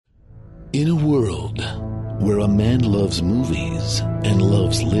In a world where a man loves movies and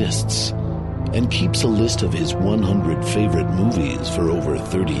loves lists and keeps a list of his 100 favorite movies for over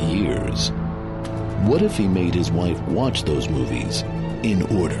 30 years, what if he made his wife watch those movies in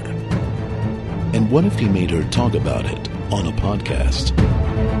order? And what if he made her talk about it on a podcast?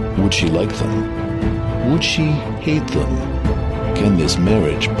 Would she like them? Would she hate them? Can this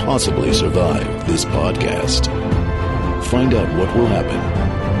marriage possibly survive this podcast? Find out what will happen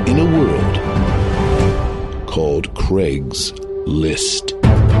in a world called Craig's List.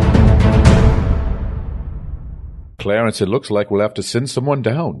 Clarence, it looks like we'll have to send someone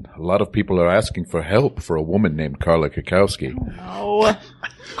down. A lot of people are asking for help for a woman named Carla Kukowski. Oh,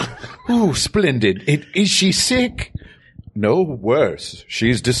 Oh, splendid. Is she sick? No, worse.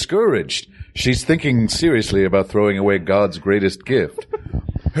 She's discouraged. She's thinking seriously about throwing away God's greatest gift.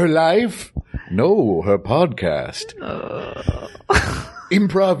 Her life? No, her podcast.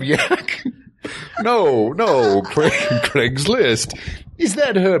 Improv Yak? No, Craig's List. Is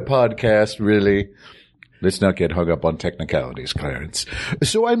that her podcast, really? Let's not get hung up on technicalities, Clarence.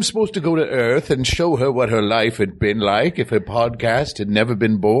 So I'm supposed to go to Earth and show her what her life had been like if her podcast had never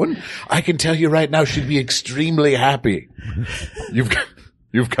been born? I can tell you right now she'd be extremely happy. You've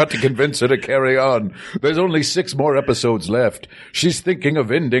got to convince her to carry on. There's only 6 more episodes left. She's thinking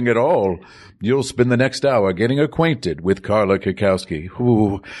of ending it all. You'll spend the next hour getting acquainted with Carla Kukowski.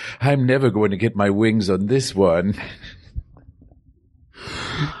 Ooh, I'm never going to get my wings on this one.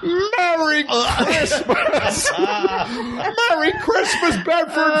 Merry Christmas! Merry Christmas,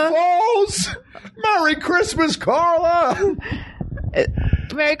 Bedford Falls! Merry Christmas, Carla!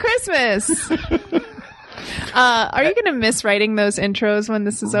 Merry Christmas! Are you going to miss writing those intros when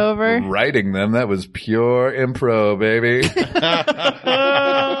this is over? Writing them, that was pure improv, baby.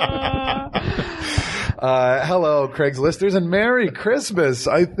 Hello, Craig's Listers, and Merry Christmas.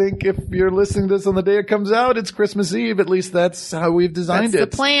 I think if you're listening to this on the day it comes out, it's Christmas Eve. At least that's how we've designed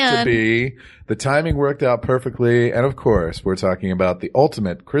That's the plan. to be. The timing worked out perfectly. And of course, we're talking about the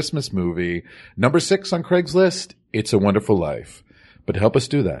ultimate Christmas movie, number 6 on Craig's List, It's a Wonderful Life. But to help us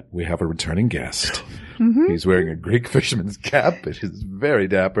do that, we have a returning guest. Mm-hmm. He's wearing a Greek fisherman's cap. It is very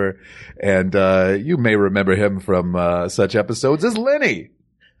dapper. And you may remember him from such episodes as Lenny,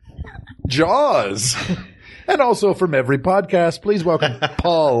 Jaws, and also from every podcast. Please welcome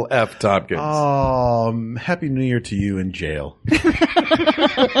Paul F. Tompkins. Happy New Year to you in jail. Have you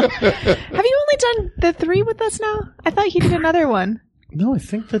only done the 3 with us now? I thought he did another one. No, I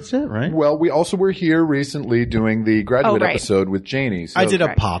think that's it, right? Well, we also were here recently doing the graduate right. episode with Janie. So I did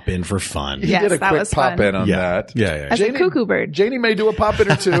a pop-in for fun. He Yes, did a that quick was fun. pop-in on Yeah. that. Yeah. As a cuckoo bird. Janie may do a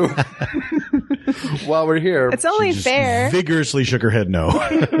pop-in or two while we're here. It's only fair. Vigorously shook her head no.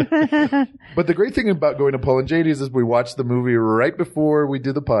 But the great thing about going to Paul and Janie's is we watched the movie right before we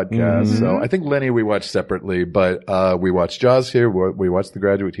do the podcast. Mm-hmm. So I think Lenny we watched separately, but we watched Jaws here, we watched The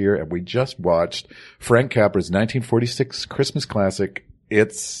Graduate here, and we just watched Frank Capra's 1946 Christmas classic,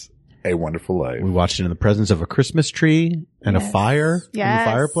 It's a Wonderful Life. We watched it in the presence of a Christmas tree and a fire in the Yes.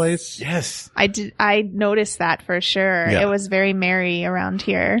 fireplace. Yes. I noticed that for sure. Yeah. It was very merry around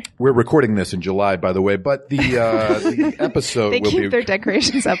here. We're recording this in July, by the way, but the episode They will keep be... their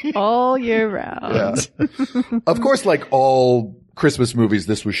decorations up all year round. Yeah. Of course, like all Christmas movies,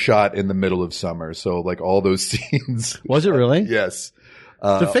 this was shot in the middle of summer. So like all those scenes. Was it really? Yes.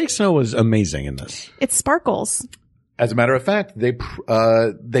 The fake snow was amazing in this. It sparkles. As a matter of fact, they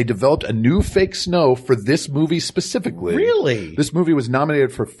developed a new fake snow for this movie specifically. Really? This movie was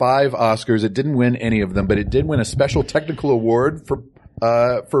nominated for 5 Oscars. It didn't win any of them, but it did win a special technical award for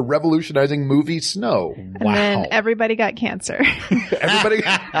revolutionizing movie snow. And then everybody got cancer. Everybody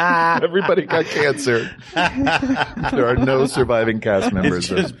got cancer. There are no surviving cast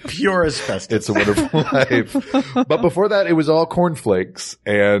members. It's just pure asbestos. It's a Wonderful Life. But before that, it was all cornflakes.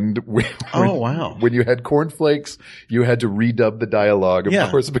 And wow. When you had cornflakes, you had to redub the dialogue, of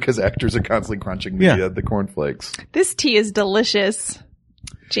Yeah. course, because actors are constantly crunching the cornflakes. This tea is delicious.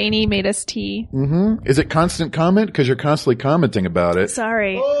 Janie made us tea. Mm-hmm. Is it constant comment? Because you're constantly commenting about it.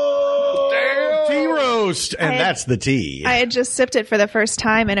 Sorry. Tea roast, and that's the tea. I had just sipped it for the first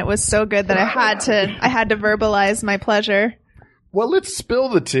time and it was so good that I had to verbalize my pleasure. Well, let's spill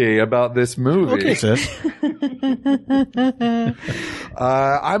the tea about this movie. Okay, sis.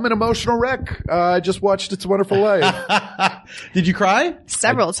 I'm an emotional wreck. I just watched It's a Wonderful Life. Did you cry?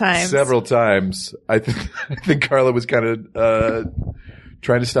 Several times. Several times. I think Carla was kind of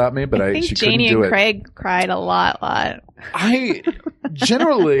trying to stop me, but I think she Janie couldn't do and it. Craig cried a lot. I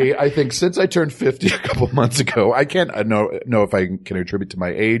think since I turned 50 a couple months ago, I can't know if I can attribute to my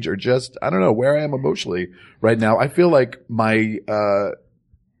age or just, I don't know, where I am emotionally right now. I feel like my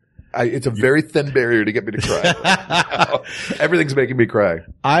It's a very thin barrier to get me to cry. Everything's making me cry.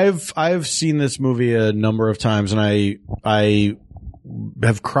 I've seen this movie a number of times, and I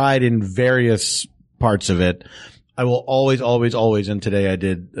have cried in various parts of it. I will always, and today I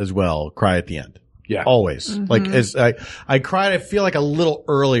did as well, cry at the end. Yeah. Always. Mm-hmm. Like, as I cried, I feel like a little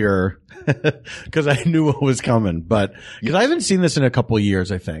earlier because I knew what was coming, but because I haven't seen this in a couple of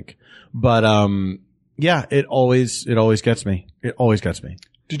years, I think. But, yeah, it always gets me. It always gets me.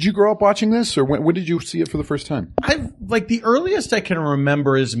 Did you grow up watching this, or when did you see it for the first time? Like, the earliest I can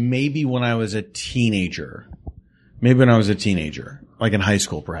remember is maybe when I was a teenager. Like in high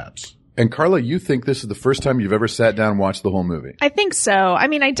school, perhaps. And Carla, you think this is the first time you've ever sat down and watched the whole movie? I think so. I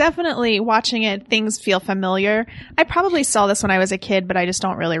mean, I definitely, watching it, things feel familiar. I probably saw this when I was a kid, but I just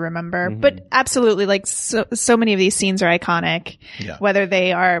don't really remember. Mm-hmm. But absolutely, like, so many of these scenes are iconic. Yeah. Whether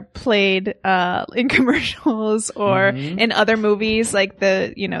they are played in commercials or in other movies, like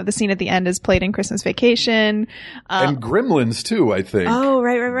the scene at the end is played in Christmas Vacation. And Gremlins, too, I think. Oh,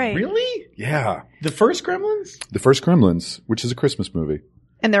 right. Really? Yeah. The first Gremlins? The first Gremlins, which is a Christmas movie.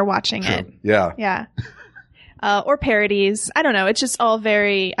 And they're watching it. Yeah. Yeah. Or parodies. I don't know. It's just all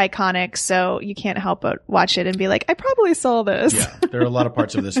very iconic, so you can't help but watch it and be like, I probably saw this. Yeah. There are a lot of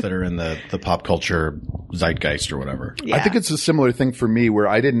parts of this that are in the pop culture zeitgeist or whatever. Yeah. I think it's a similar thing for me where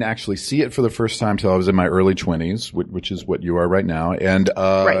I didn't actually see it for the first time till I was in my early 20s, which is what you are right now. And,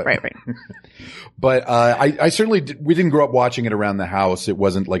 Right. But, I certainly, we didn't grow up watching it around the house. It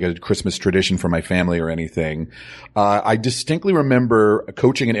wasn't like a Christmas tradition for my family or anything. I distinctly remember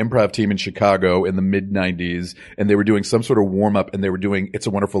coaching an improv team in Chicago in the mid 90s, and they were doing some sort of warm up, and they were doing It's a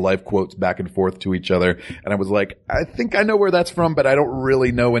Wonderful Life quotes back and forth to each other. And I was like, I think I know where that's from, but I don't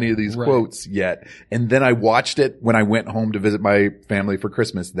really know any of these quotes yet. And then I watched it when I went home to visit my family for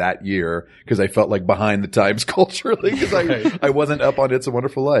Christmas that year, because I felt like behind the times culturally, because I wasn't up on It's a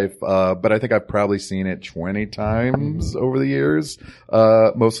Wonderful Life. But I think I've probably seen it 20 times over the years,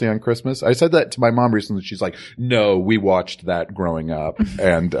 mostly on Christmas. I said that to my mom recently. She's like, no, we watched that growing up.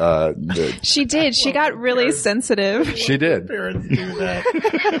 And, She did. She got really sensitive. she did. Parents do that.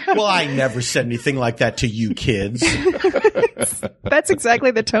 Well, I never said anything like that to you kids. That's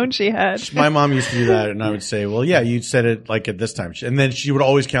exactly the tone she had. My mom used to do that, and I would say, well, yeah, you said it like at this time. And then she would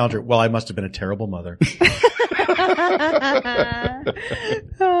always counter, well, I must have been a terrible mother.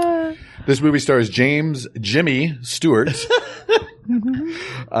 This movie stars Jimmy Stewart,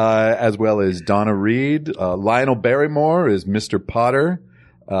 as well as Donna Reed. Lionel Barrymore is Mr. Potter.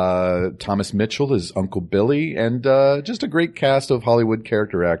 Thomas Mitchell is Uncle Billy, and just a great cast of Hollywood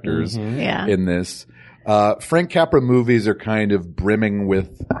character actors Yeah. in this. Frank Capra movies are kind of brimming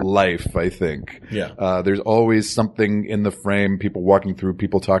with life, I think. Yeah. There's always something in the frame, people walking through,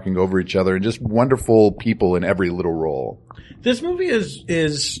 people talking over each other, and just wonderful people in every little role. This movie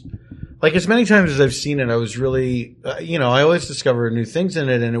is like, as many times as I've seen it, I was really, I always discover new things in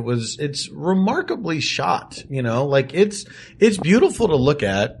it, and it's remarkably shot, like it's beautiful to look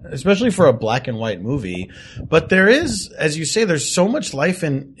at, especially for a black and white movie. But there is, as you say, there's so much life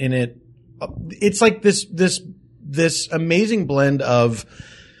in it. It's like this amazing blend of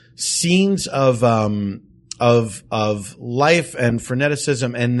scenes of life and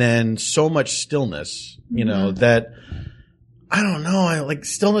freneticism, and then so much stillness, that, I don't know. I like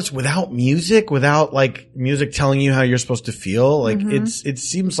stillness without music, without like music telling you how you're supposed to feel. Like it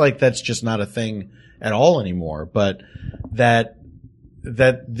seems like that's just not a thing at all anymore. But that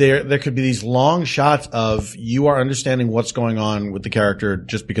there could be these long shots of you are understanding what's going on with the character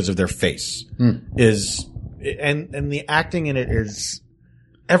just because of their face and the acting in it is,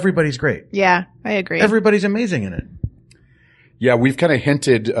 everybody's great. Yeah, I agree. Everybody's amazing in it. Yeah, we've kind of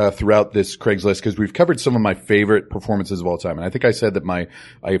hinted throughout this Craigslist, because we've covered some of my favorite performances of all time. And I think I said that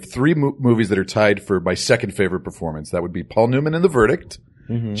I have three movies that are tied for my second favorite performance. That would be Paul Newman in The Verdict,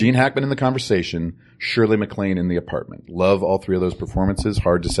 Gene Hackman in The Conversation, Shirley MacLaine in The Apartment. Love all three of those performances.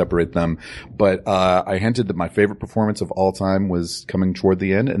 Hard to separate them. But I hinted that my favorite performance of all time was coming toward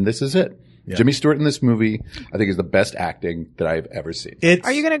the end, and this is it. Yeah. Jimmy Stewart in this movie, I think, is the best acting that I've ever seen.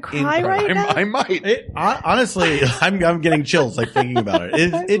 Are you going to cry right now? I might. Honestly, I'm getting chills like thinking about it.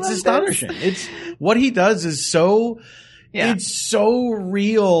 It's astonishing. It's what he does is so. Yeah. It's so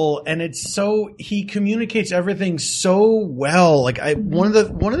real, and he communicates everything so well. Like one of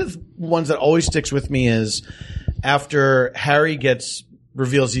the ones that always sticks with me is after Harry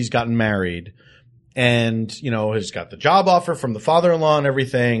reveals he's gotten married, and has got the job offer from the father-in-law and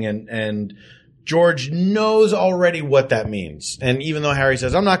everything, and George knows already what that means. And even though Harry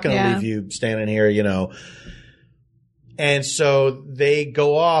says, "I'm not going to leave you standing here," And so they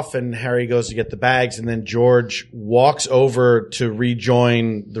go off and Harry goes to get the bags and then George walks over to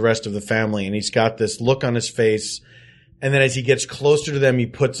rejoin the rest of the family and he's got this look on his face. And then as he gets closer to them, he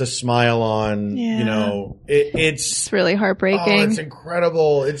puts a smile on, you know, it's really heartbreaking. Oh, it's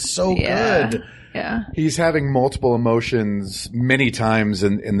incredible. It's so good. Yeah. He's having multiple emotions many times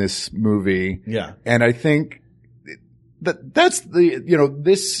in this movie. Yeah. And I think that's the, you know,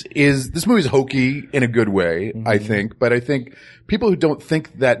 this movie's hokey in a good way, I think, but I think people who don't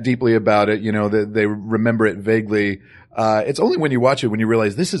think that deeply about it, you know, they remember it vaguely. It's only when you watch it when you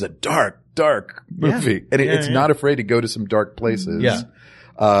realize this is a dark movie and it's not afraid to go to some dark places. Yeah.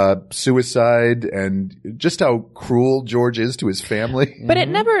 Suicide and just how cruel George is to his family. But it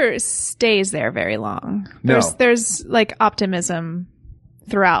never stays there very long. No. There's like optimism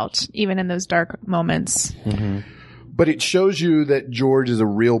throughout, even in those dark moments. But it shows you that George is a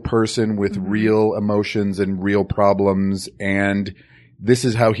real person with real emotions and real problems, and this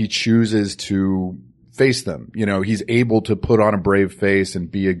is how he chooses to face them. You know, he's able to put on a brave face and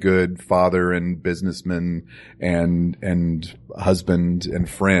be a good father and businessman and husband and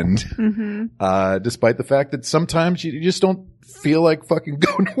friend, despite the fact that sometimes you just don't feel like fucking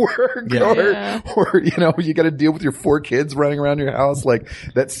going to work or, you know, you got to deal with your 4 kids running around your house. Like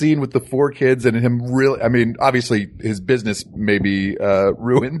that scene with the 4 kids and him really, I mean, obviously his business may be,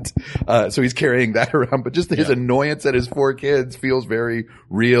 ruined. So he's carrying that around, but just his annoyance at his 4 kids feels very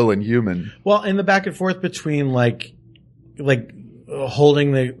real and human. Well, in the back and forth between like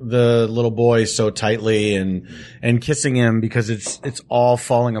holding the little boy so tightly and kissing him because it's all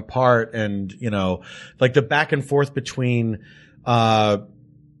falling apart and, you know, like the back and forth between,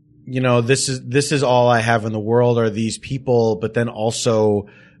 you know, this is all I have in the world are these people, but then also,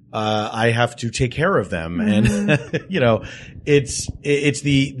 I have to take care of them. And, you know, it's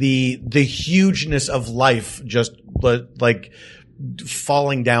the hugeness of life just like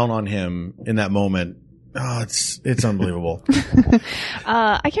falling down on him in that moment. Oh, it's unbelievable.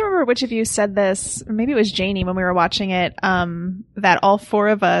 I can't remember which of you said this. Maybe it was Janie when we were watching it. That all 4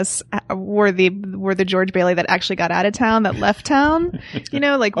 of us were the George Bailey that actually got out of town, that left town. You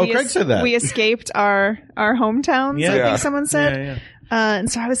know, like Craig said that. we escaped our hometowns. I think someone said. And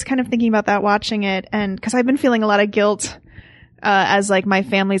so I was kind of thinking about that watching it, and because I've been feeling a lot of guilt. As like my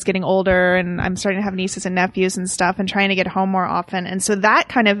family's getting older and I'm starting to have nieces and nephews and stuff and trying to get home more often. And so that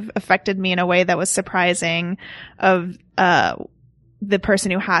kind of affected me in a way that was surprising of, the person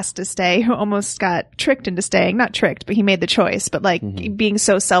who has to stay, who almost got tricked into staying, not tricked, but he made the choice, but like being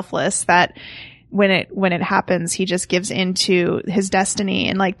so selfless that when it happens, he just gives into his destiny.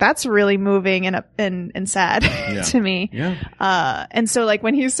 And like, that's really moving and sad to me. Yeah. And so like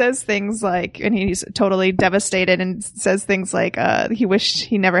when he says things like, and he's totally devastated and says things like, he wished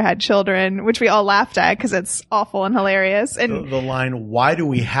he never had children, which we all laughed at because it's awful and hilarious. And the line, why do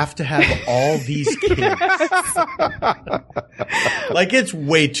we have to have all these kids? Like it's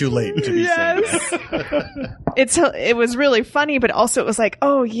way too late to be saying that. It was really funny, but also it was like,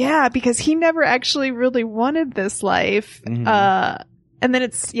 oh yeah, because he never actually really wanted this life. And then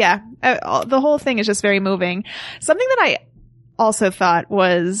the whole thing is just very moving. Something that I also thought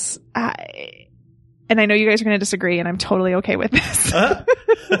was, and I know you guys are going to disagree and I'm totally okay with this,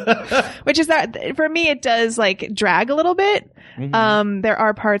 which is that for me, it does like drag a little bit. There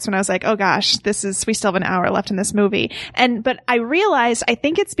are parts when I was like, oh gosh, we still have an hour left in this movie. But I realized, I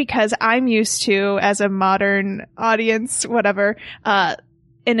think it's because I'm used to, as a modern audience, whatever,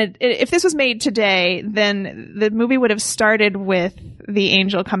 if this was made today, then the movie would have started with the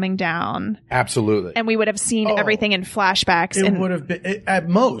angel coming down. Absolutely. And we would have seen everything in flashbacks. It would have been, at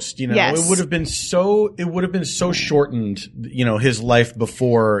most, you know, it would have been so shortened, you know, his life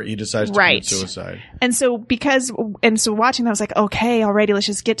before he decides to commit suicide. And so watching that, I was like, okay, alrighty, let's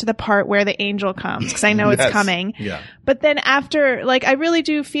just get to the part where the angel comes, because I know it's coming. Yeah. But then after, like, I really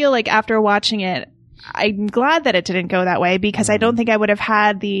do feel like after watching it, I'm glad that it didn't go that way, because I don't think I would have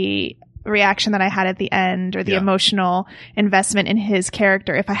had the reaction that I had at the end, or the emotional investment in his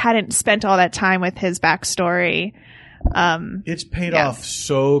character, if I hadn't spent all that time with his backstory. It's paid off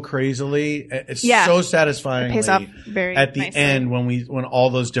so crazily. It's so satisfying. It pays off very at the nicely. end when all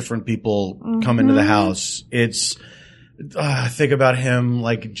those different people come into the house. It's think about him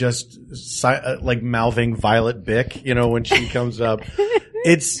like just like mouthing Violet Bick, you know, when she comes up.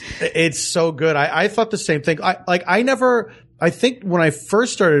 It's so good. I thought the same thing. I think when I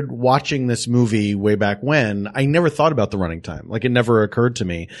first started watching this movie way back when, I never thought about the running time. Like it never occurred to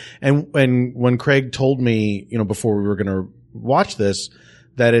me. And when Craig told me, you know, before we were going to watch this,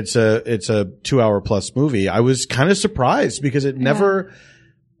 that it's a 2 hour plus movie, I was kind of surprised, because it never,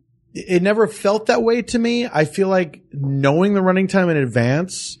 it never felt that way to me. I feel like knowing the running time in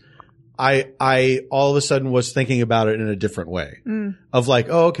advance, I all of a sudden was thinking about it in a different way of like,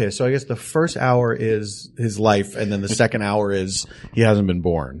 oh, okay. So I guess the first hour is his life. And then the second hour is he hasn't been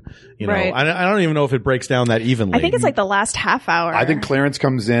born. You know, Right. I don't even know if it breaks down that evenly. I think it's like the last half hour. I think Clarence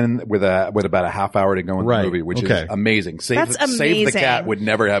comes in with about a half hour to go in the movie, which is amazing. That's Save the amazing. Cat would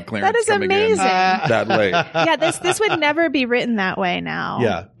never have Clarence That is coming amazing. in that late. Yeah, this would never be written that way now.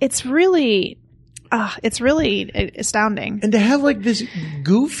 Yeah. It's really astounding. And to have like this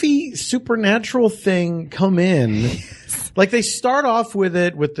goofy supernatural thing come in, like they start off with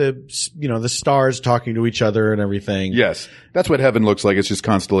it with the stars talking to each other and everything. Yes. That's what heaven looks like. It's just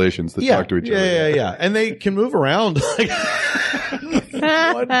constellations that talk to each other. Yeah. And they can move around. Like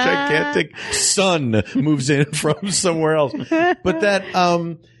one gigantic sun moves in from somewhere else. But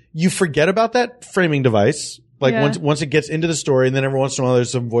that, you forget about that framing device. Like once it gets into the story, and then every once in a while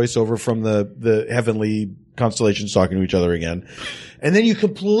there's some voiceover from the heavenly constellations talking to each other again. And then you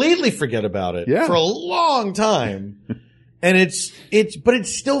completely forget about it for a long time. And but it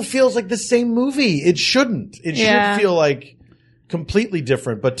still feels like the same movie. It shouldn't. It should feel like completely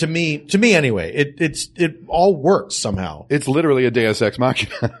different. But to me anyway, it all works somehow. It's literally a Deus Ex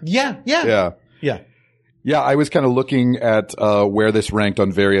Machina. Yeah. Yeah, I was kind of looking at where this ranked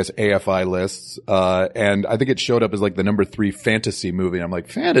on various AFI lists, and I think it showed up as like the number 3 fantasy movie. And I'm like,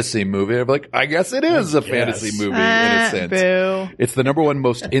 fantasy movie? I'm like, I guess it is a fantasy movie in a sense. Boo. It's the number 1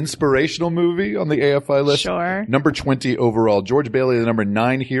 most inspirational movie on the AFI list. Sure. Number 20 overall. George Bailey, the number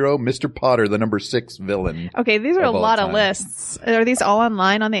 9 hero. Mr. Potter, the number 6 villain. Okay, these are a lot of lists. Are these all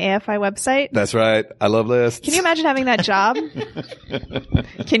online on the AFI website? That's right. I love lists. Can you imagine having that job?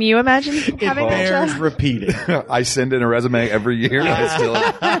 Can you imagine having that job? Repeating. I send in a resume every year. I still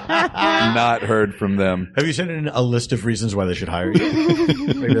have not heard from them. Have you sent in a list of reasons why they should hire you?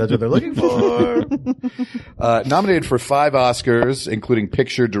 Maybe that's what they're looking for. Nominated for 5 Oscars, including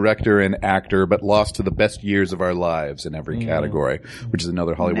picture, director, and actor, but lost to The Best Years of Our Lives in every category, which is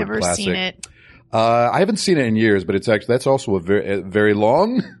another Hollywood classic. Never seen it. I haven't seen it in years, but that's also a very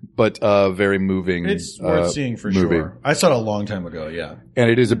long, but very moving. It's worth seeing for movie. sure. I saw it a long time ago. Yeah. And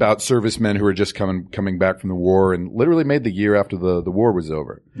it is about servicemen who are just coming back from the war and literally made the year after the war was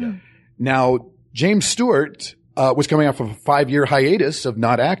over. Yeah. Now, James Stewart was coming off of a 5-year hiatus of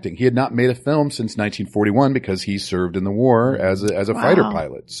not acting. He had not made a film since 1941 because he served in the war as a fighter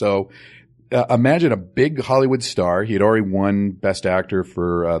pilot. So imagine a big Hollywood star. He had already won Best Actor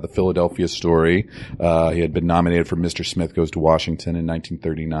for The Philadelphia Story. He had been nominated for Mr. Smith Goes to Washington in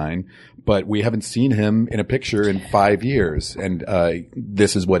 1939. But we haven't seen him in a picture in 5 years. And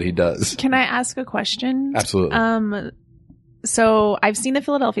this is what he does. Can I ask a question? Absolutely. So I've seen The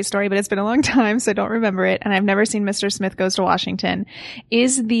Philadelphia Story, but it's been a long time, so I don't remember it. And I've never seen Mr. Smith Goes to Washington.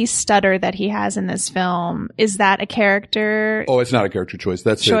 Is the stutter that he has in this film, is that a character? Oh, it's not a character choice.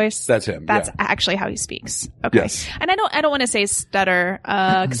 That's choice. That's him. That's actually how he speaks. Okay. Yes. And I don't want to say stutter,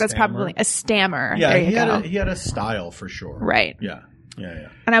 cause that's probably a stammer. Yeah, there he had a style for sure. Right. Yeah.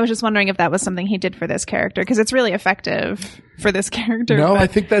 And I was just wondering if that was something he did for this character, because it's really effective for this character. No, I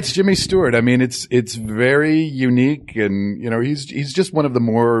think that's Jimmy Stewart. I mean, it's very unique, and he's just one of the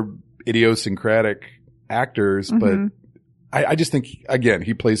more idiosyncratic actors. But I just think, again,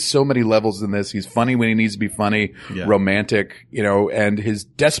 he plays so many levels in this. He's funny when he needs to be funny, romantic, and his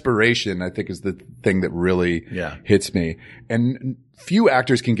desperation, I think, is the thing that really hits me. And few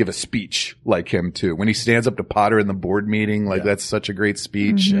actors can give a speech like him too. When he stands up to Potter in the board meeting, that's such a great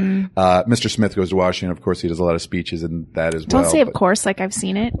speech. Mr. Smith Goes to Washington. Of course, he does a lot of speeches in that as well. Don't say of course, like I've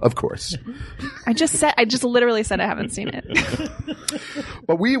seen it. Of course. I just literally said I haven't seen it.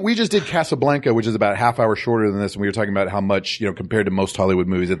 But we just did Casablanca, which is about a half hour shorter than this. And we were talking about how much, compared to most Hollywood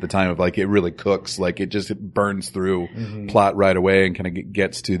movies at the time, of like, it really cooks, like it burns through plot right away and kind of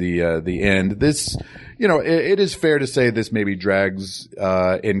gets to the end. This, it is fair to say this maybe drags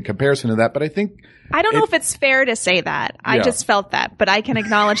in comparison to that, but I think I don't know if it's fair to say that. I just felt that, but I can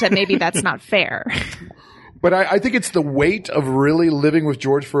acknowledge that maybe that's not fair. But I think it's the weight of really living with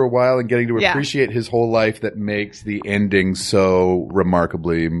George for a while and getting to appreciate his whole life that makes the ending so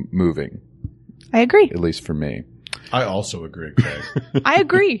remarkably moving. I agree. At least for me. I also agree, Craig. I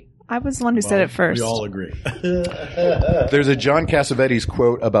agree. I was the one who said it first. We all agree. There's a John Cassavetes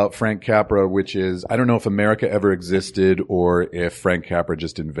quote about Frank Capra, which is, I don't know if America ever existed or if Frank Capra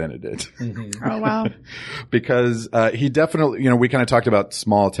just invented it. Oh, wow. Because he definitely, we kind of talked about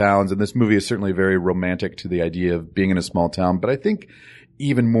small towns, and this movie is certainly very romantic to the idea of being in a small town. But I think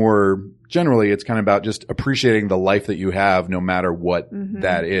even more generally, it's kind of about just appreciating the life that you have, no matter what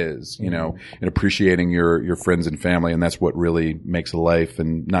that is, you know, and appreciating your friends and family. And that's what really makes a life,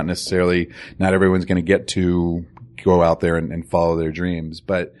 and not everyone's going to get to go out there and follow their dreams,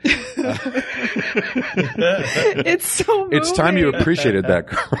 but it's so moving. It's time you appreciated that.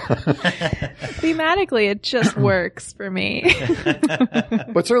 Thematically, it just works for me.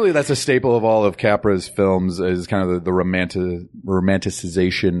 But certainly that's a staple of all of Capra's films, is kind of the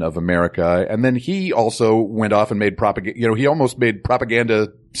romanticization of America. And then he also went off and made he almost made propaganda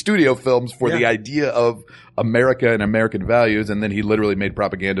studio films for the idea of America and American values. And then he literally made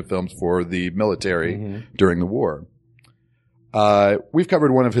propaganda films for the military during the war. We've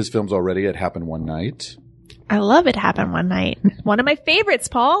covered one of his films already. It Happened One Night. I love It Happened One Night. One of my favorites,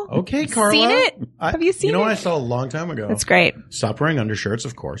 Paul. Okay, Carla. Seen it? Have you seen it? You know what I saw a long time ago? It's great. Stop wearing undershirts,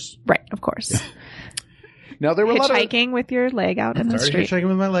 of course. Right, of course. Now there were hitchhiking with your leg out in the street. Hitchhiking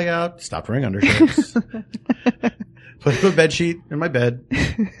with my leg out. Stop wearing undershirts. Put a bed sheet in my bed.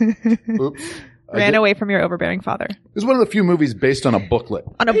 Oops. Ran away from your overbearing father. It was one of the few movies based on a booklet.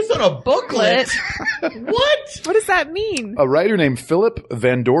 Based on a booklet? What? What does that mean? A writer named Philip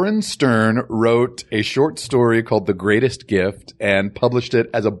Van Doren Stern wrote a short story called The Greatest Gift and published it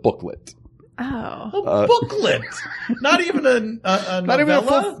as a booklet. Oh. A booklet? Not even a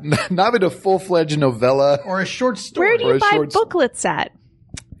novella? Not even a full-fledged novella. Or a short story? Where do you buy booklets at?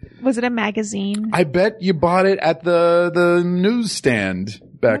 Was it a magazine? I bet you bought it at the newsstand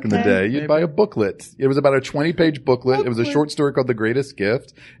back in the day. You'd buy a booklet. It was about a 20-page booklet. It was a short story called The Greatest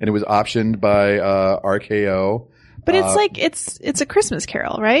Gift, and it was optioned by RKO. But it's a Christmas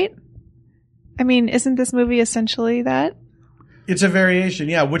Carol, right? I mean, isn't this movie essentially that? It's a variation,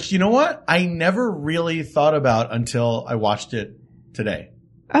 yeah, which, you know what? I never really thought about until I watched it today.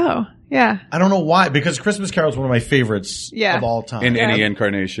 Oh, yeah. I don't know why, because Christmas Carol is one of my favorites of all time. In any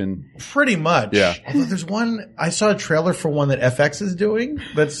incarnation. Pretty much. Yeah. Although there's one, I saw a trailer for one that FX is doing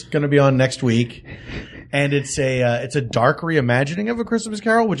that's going to be on next week. And it's a dark reimagining of A Christmas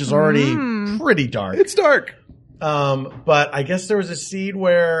Carol, which is already pretty dark. It's dark. But I guess there was a scene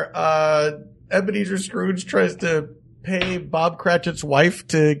where Ebenezer Scrooge tries to pay Bob Cratchit's wife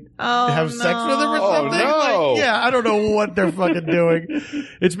to have sex with him or something. No. I don't know what they're fucking doing.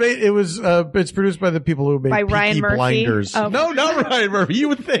 It's produced by the people who made Peaky Ryan Murphy? Blinders. Oh. No, not Ryan Murphy. You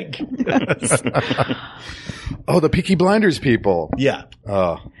would think. Yes. Oh, the Peaky Blinders people. Yeah.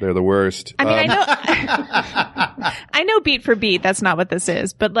 Oh, they're the worst. I mean, I know beat for beat that's not what this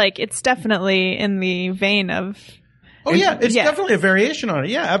is, but like it's definitely in the vein of. Oh yeah, it's definitely a variation on it.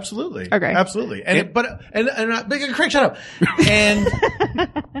 Yeah, absolutely. Okay, absolutely. And Craig, shut up. And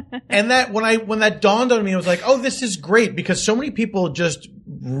and that when that dawned on me, I was like, oh, this is great, because so many people just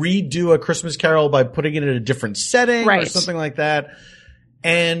redo A Christmas Carol by putting it in a different setting or something like that.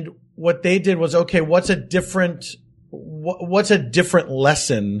 And what they did was, okay, what's a different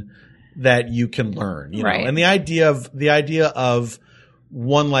lesson that you can learn? You know? And the idea of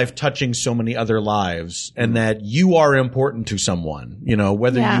one life touching so many other lives, and that you are important to someone, you know,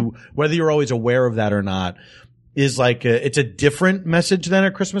 whether you're always aware of that or not, is like it's a different message than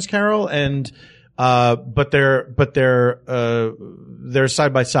A Christmas Carol. And but they're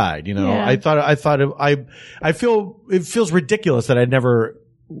side by side, you know. I feel it feels ridiculous that I never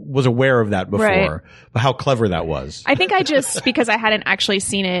was aware of that before, but how clever that was. I think because I hadn't actually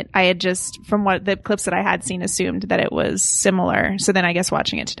seen it, I had just, from what the clips that I had seen, assumed that it was similar. So then I guess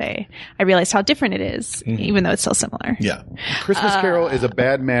watching it today, I realized how different it is, even though it's still similar. Yeah. Christmas Carol is a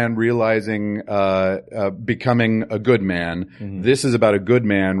bad man realizing, becoming a good man. This is about a good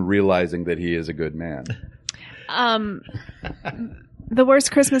man realizing that he is a good man. The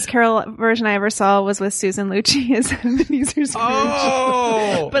worst Christmas Carol version I ever saw was with Susan Lucci as Ebenezer Scrooge.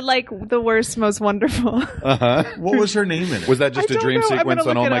 Oh! But like the worst, most wonderful. What was her name in it? Was that just a dream sequence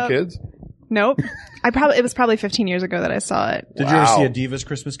on All My Kids? Nope. It was probably 15 years ago that I saw it. Did you ever see A Divas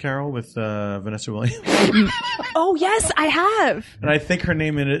Christmas Carol with Vanessa Williams? Oh yes, I have. And I think her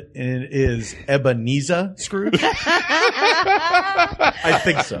name in it is Ebenezer Scrooge. I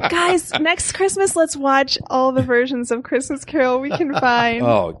think so. Guys, next Christmas, let's watch all the versions of Christmas Carol we can find.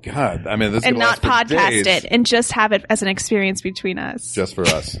 Oh God! I mean, this and not podcast days. it, and just have it as an experience between us, just for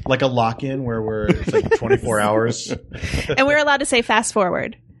us, like a lock-in where it's like 24 hours, and we're allowed to say fast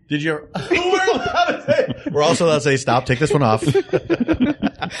forward. Did you? We're also allowed to say stop. Take this one off.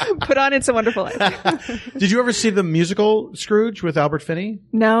 Put on It's a Wonderful Life. Did you ever see the musical Scrooge with Albert Finney?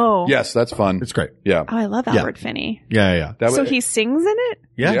 No. Yes, that's fun. It's great. Yeah. Oh, I love Albert Finney. Yeah. So he sings in it?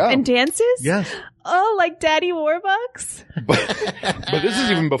 Yeah. And dances? Yes. Oh, like Daddy Warbucks? But this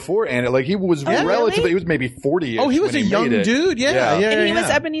is even before Annie. Like he was relatively, really? he was maybe 40. Oh, he was a young dude. Yeah. And he was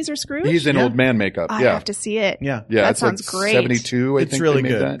Ebenezer Scrooge? He's in old man makeup. I have to see it. Yeah. That sounds like great. 72, I think. It's really they made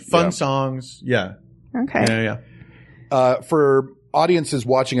good. that. Fun songs. Yeah. Okay. Yeah. For audiences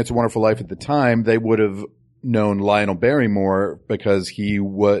watching It's a Wonderful Life at the time, they would have known Lionel Barrymore because he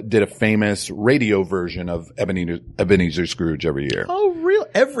did a famous radio version of Ebenezer Scrooge every year. Oh, real?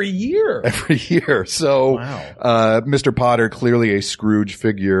 Every year? Every year. So, Mr. Potter, clearly a Scrooge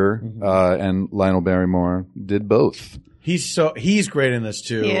figure, and Lionel Barrymore did both. He's great in this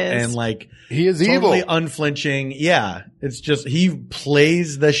too. He is. And like, he is totally evil. Unflinching. Yeah. It's just, he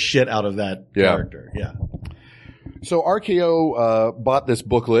plays the shit out of that character. Yeah. So RKO bought this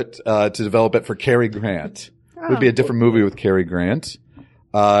booklet to develop it for Cary Grant. It would be a different movie with Cary Grant.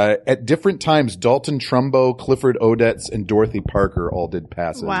 At different times, Dalton Trumbo, Clifford Odets, and Dorothy Parker all did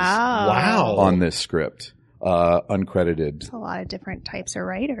passes on this script, uncredited. There's a lot of different types of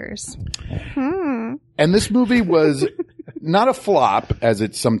writers. And this movie was not a flop, as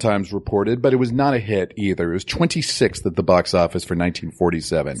it's sometimes reported, but it was not a hit either. It was 26th at the box office for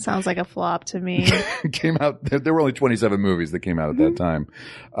 1947. Sounds like a flop to me. It came out, there were only 27 movies that came out at that time.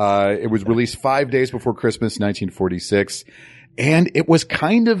 It was released 5 days before Christmas, 1946. And it was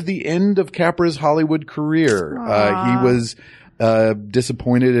kind of the end of Capra's Hollywood career. He was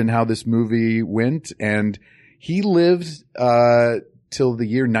disappointed in how this movie went, and he lived till the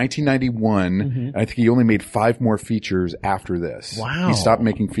year 1991. I think he only made 5 more features after this. Wow. He stopped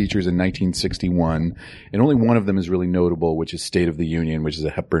making features in 1961, and only one of them is really notable, which is State of the Union, which is a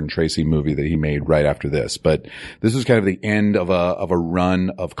Hepburn Tracy movie that he made right after this. But this was kind of the end of a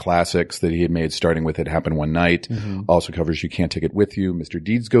run of classics that he had made, starting with It Happened One Night. Also covers You Can't Take It With You, Mr.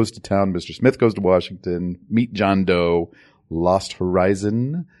 Deeds Goes to Town, Mr. Smith Goes to Washington, Meet John Doe, Lost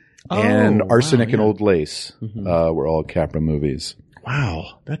Horizon, and Arsenic and Old Lace were all Capra movies.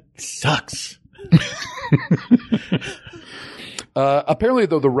 Wow, that sucks. Apparently,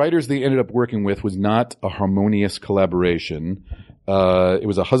 though, the writers they ended up working with was not a harmonious collaboration. It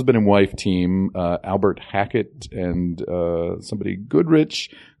was a husband and wife team, Albert Hackett and somebody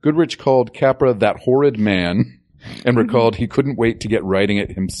Goodrich. Goodrich called Capra that horrid man and recalled he couldn't wait to get writing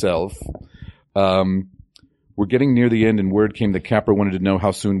it himself. We're getting near the end, and word came that Capra wanted to know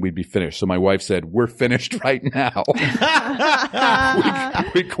how soon we'd be finished. So my wife said, "We're finished right now."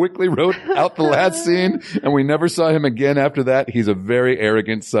 we quickly wrote out the last scene, and we never saw him again after that. He's a very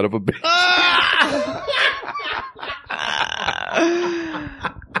arrogant son of a bitch.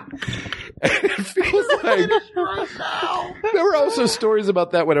 It feels like there were also stories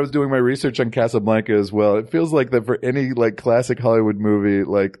about that when I was doing my research on Casablanca as well. It feels like that for any like classic Hollywood movie,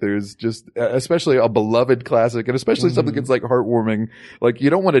 like there's just, especially a beloved classic, and especially something that's like heartwarming, like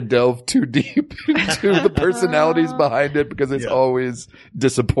you don't want to delve too deep into the personalities behind it because it's always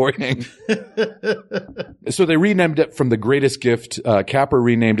disappointing. So they renamed it from The Greatest Gift. Capra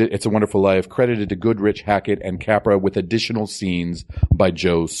renamed it It's a Wonderful Life, credited to Goodrich, Hackett, and Capra, with additional scenes by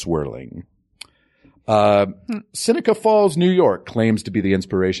Joe Swirling. Seneca Falls, New York claims to be the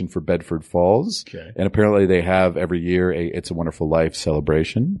inspiration for Bedford Falls. Okay. And apparently they have every year a It's a Wonderful Life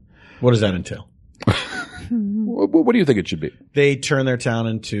celebration. What does that entail? What do you think it should be? They turn their town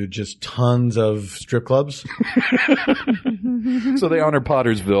into just tons of strip clubs. So they honor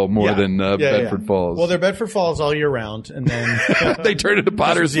Pottersville more than Bedford Falls. Well, they're Bedford Falls all year round, and then they turn into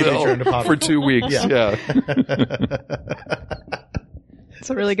Pottersville for 2 weeks. Yeah. It's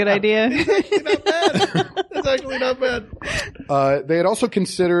a really good idea. Not bad. That's actually not bad. They had also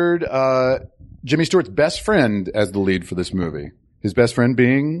considered Jimmy Stewart's best friend as the lead for this movie. His best friend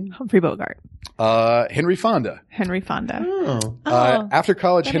being Humphrey Bogart. Henry Fonda. Henry Fonda. After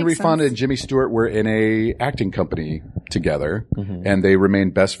college, that Henry makes Fonda sense. and Jimmy Stewart were in a acting company together, and they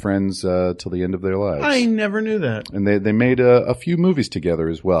remained best friends till the end of their lives. I never knew that. And they made a few movies together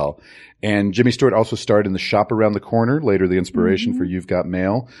as well. And Jimmy Stewart also starred in The Shop Around the Corner, later the inspiration for You've Got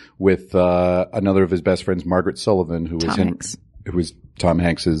Mail, with another of his best friends, Margaret Sullivan, who was Tom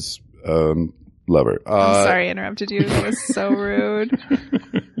Hanks's lover. I'm sorry I interrupted you. That was so rude.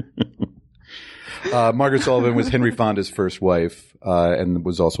 Margaret Sullivan was Henry Fonda's first wife, and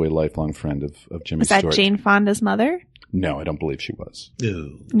was also a lifelong friend of Jimmy Stewart. Was that Jane Fonda's mother? No, I don't believe she was.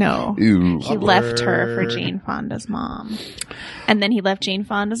 Ew. No. Ew. He left her for Jane Fonda's mom. And then he left Jane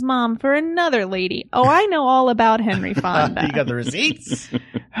Fonda's mom for another lady. Oh, I know all about Henry Fonda. You got the receipts?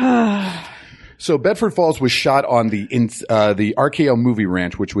 So Bedford Falls was shot on the RKO Movie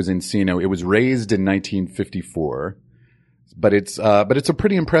Ranch, which was Encino. It was raised in 1954. But it's a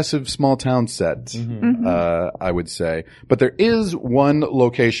pretty impressive small town set, I would say. But there is one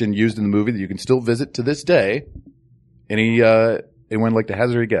location used in the movie that you can still visit to this day. Anyone like to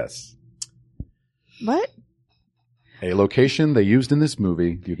hazard a guess? What? A location they used in this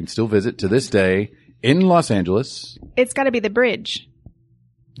movie you can still visit to this day in Los Angeles. It's got to be the bridge.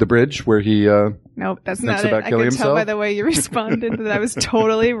 The bridge where he Nope, that's thinks not it. about I killing could tell himself? by the way you responded that I was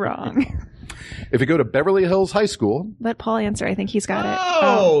totally wrong. If you go to Beverly Hills High School, Let Paul answer. I think he's got it.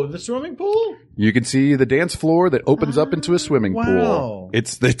 Oh, the swimming pool? you can see the dance floor that opens up into a swimming Wow. pool.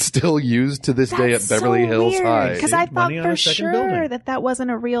 It's still used to this day at Beverly Hills High. Because I See? thought Money on for a second sure building. that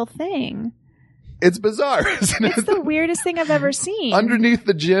wasn't a real thing. It's bizarre, isn't It's it? the weirdest thing I've ever seen. Underneath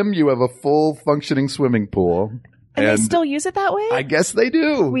the gym, you have a full functioning swimming pool. and they still use it that way? I guess they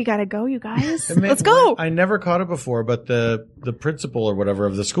do. We gotta go, you guys. I mean, Let's go. I never caught it before, but the principal or whatever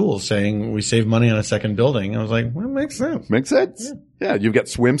of the school is saying we save money on a second building. I was like, well, that makes sense. Makes sense. Yeah, you've got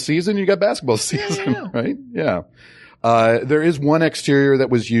swim season, you got basketball season, right? Yeah. There is one exterior that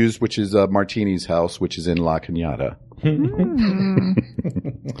was used, which is Martini's house, which is in La Cañada.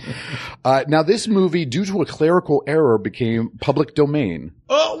 Now, this movie, due to a clerical error, became public domain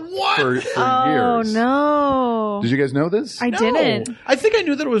Oh, what? for Oh years. no. Did you guys know this? I didn't. I think I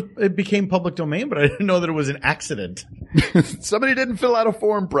knew that it became public domain, but I didn't know that it was an accident. Somebody didn't fill out a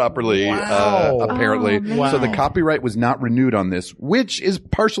form properly, Wow. apparently. Oh, man. So the copyright was not renewed on this, which is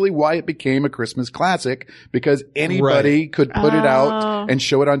partially why it became a Christmas classic, because anybody could put it out and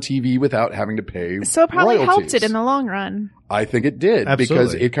show it on TV without having to pay So it probably helped royalties. it in the long run. I think it did, because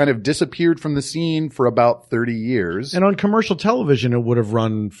Absolutely. it kind of disappeared from the scene for about 30 years. And on commercial television, it would have run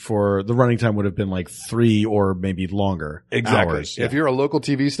the running time would have been like 3 or maybe longer hours. If you're a local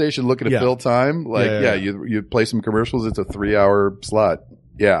TV station looking to Yeah. fill time, Yeah. you play some commercials. It's a 3-hour slot.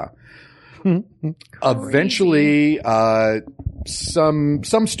 Yeah. Eventually,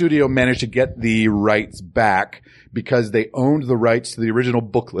 some studio managed to get the rights back because they owned the rights to the original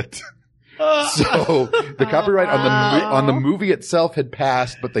booklet. So the copyright on the movie itself had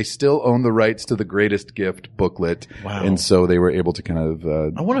passed, but they still own the rights to the Greatest Gift booklet. Wow. And so they were able to kind of,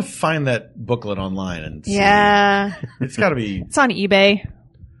 I want to find that booklet online and see. Yeah. It's got to be. It's on eBay.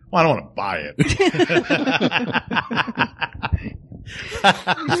 Well, I don't want to buy it.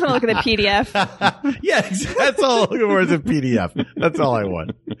 I just want to look at the PDF. Yeah, that's all I'm looking for is a PDF. That's all I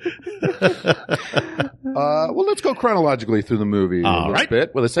want. well, let's go chronologically through the movie a All little right.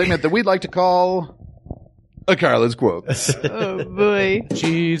 bit with a segment that we'd like to call a Carla's Quotes. Oh boy.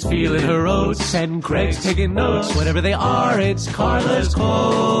 She's feeling her oats and Craig's taking notes. Whatever they are, it's Carla's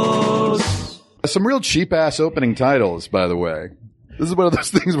quotes. Some real cheap ass opening titles, by the way. This is one of those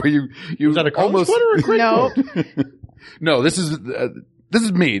things where you Is that a Carla's almost quote or a Craig No. quote? No, this is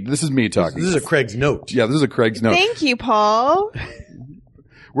me. This is me talking. This is a Craig's note. Yeah, this is a Craig's note. Thank you, Paul.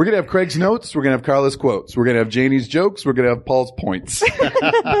 We're going to have Craig's notes. We're going to have Carla's quotes. We're going to have Janie's jokes. We're going to have Paul's points.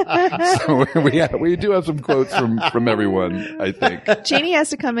 So we do have some quotes from everyone, I think. Janie has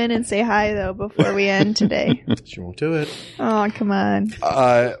to come in and say hi though before we end today. She won't do it. Oh, come on.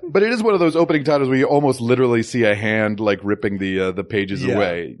 But it is one of those opening titles where you almost literally see a hand like ripping the pages Yeah.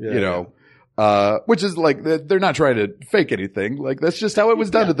 away, Yeah, you know. Which is like, they're not trying to fake anything. Like, that's just how it was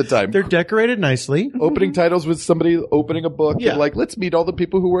done at the time. They're decorated nicely. Opening titles with somebody opening a book. Yeah. And like, let's meet all the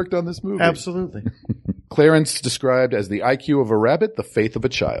people who worked on this movie. Absolutely. Clarence described as the IQ of a rabbit, the faith of a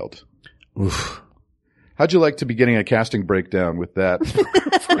child. Oof. How'd you like to be getting a casting breakdown with that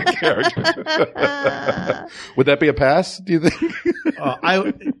for a character? Would that be a pass, do you think?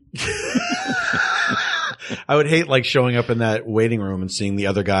 I would hate like showing up in that waiting room and seeing the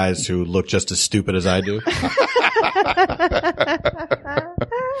other guys who look just as stupid as I do.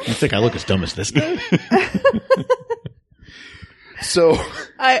 You think I look as dumb as this guy? So,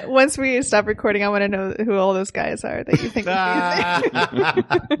 Once we stop recording, I want to know who all those guys are that you think would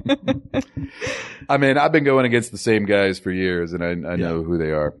be I mean, I've been going against the same guys for years, and I know who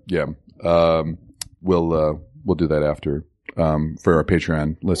they are. Yeah. We'll do that after, for our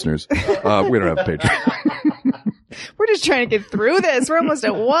Patreon listeners. We don't have a Patreon. We're just trying to get through this. We're almost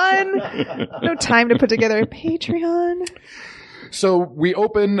at 1. No time to put together a Patreon. So we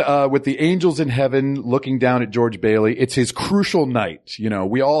open with the angels in heaven looking down at George Bailey. It's his crucial night. You know,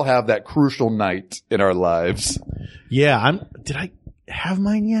 we all have that crucial night in our lives. Yeah, did I have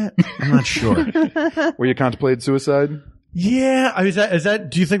mine yet? I'm not sure. Where you contemplated suicide? Yeah, is that?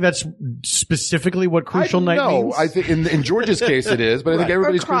 Do you think that's specifically what crucial night means? No, I think in George's case it is, but I think Or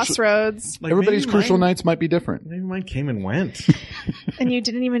everybody's crossroads. Like, everybody's maybe crucial mine- nights might be different. Maybe mine came and went. And you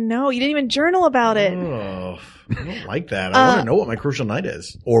didn't even know. You didn't even journal about it. Oh, I don't like that. I want to know what my crucial night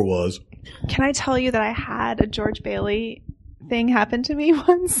is or was. Can I tell you that I had a George Bailey thing happened to me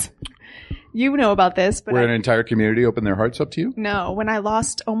once. You know about this, but where an entire community opened their hearts up to you? No, when I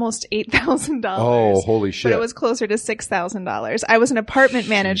lost almost $8,000. Oh, holy shit. But it was closer to $6,000. I was an apartment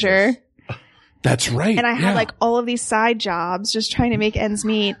manager. That's right. And I had like all of these side jobs just trying to make ends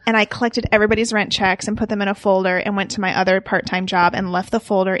meet. And I collected everybody's rent checks and put them in a folder and went to my other part-time job and left the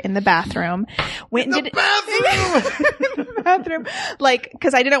folder in the bathroom. In the bathroom. Like,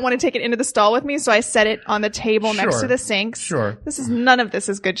 cause I didn't want to take it into the stall with me. So I set it on the table next to the sinks. Sure. None of this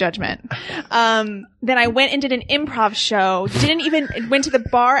is good judgment. Then I went and did an improv show. Went to the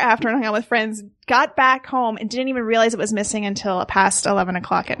bar after and hung out with friends. Got back home and didn't even realize it was missing until past 11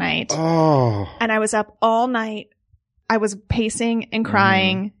 o'clock at night. Oh. And I was up all night. I was pacing and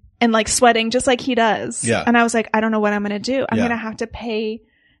crying and like sweating just like he does. Yeah. And I was like, I don't know what I'm going to do. I'm going to have to pay.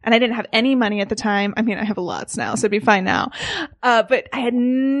 And I didn't have any money at the time. I mean, I have lots now, so it'd be fine now. But I had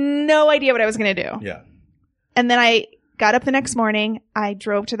no idea what I was going to do. Yeah. And then I got up the next morning. I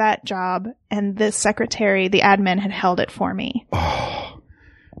drove to that job and the secretary, the admin had held it for me. Oh.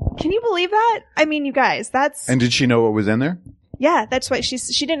 Can you believe that? I mean, you guys, that's... And did she know what was in there? Yeah, that's why she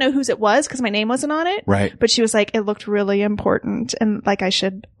didn't know whose it was because my name wasn't on it. Right. But she was like, it looked really important and like I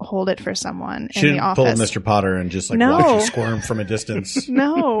should hold it for someone She in the didn't office. pull Mr. Potter and just like No. watch you squirm from a distance.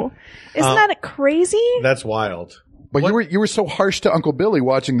 No. Isn't that crazy? That's wild. But you were so harsh to Uncle Billy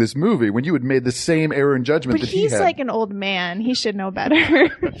watching this movie when you had made the same error in judgment But that he had. he's like an old man. He should know better.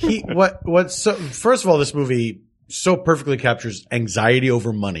 First of all, this movie so perfectly captures anxiety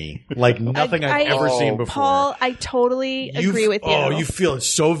over money like nothing I've ever seen before. Paul, I totally agree with you. Oh, you feel it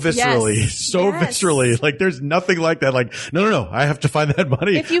so viscerally. Yes. Viscerally. Like there's nothing like that. Like, no, I have to find that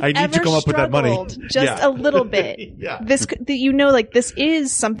money. If you've I need ever to come up with that money. just a little bit, this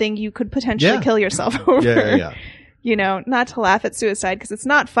is something you could potentially kill yourself over. Yeah. You know, not to laugh at suicide because it's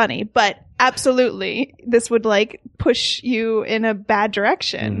not funny, but absolutely this would like push you in a bad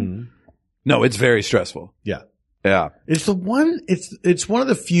direction. Mm-hmm. No, it's very stressful. Yeah. Yeah. It's it's one of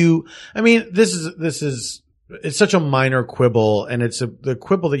the few, I mean, it's such a minor quibble and it's the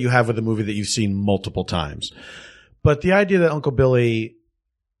quibble that you have with a movie that you've seen multiple times. But the idea that Uncle Billy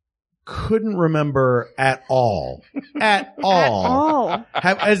couldn't remember at all, as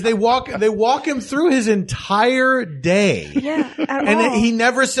they walk him through his entire day. Yeah. And he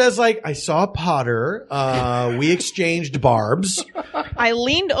never says like, I saw Potter, we exchanged barbs. I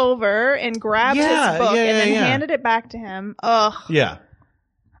leaned over and grabbed his book and then handed it back to him. Ugh. Yeah.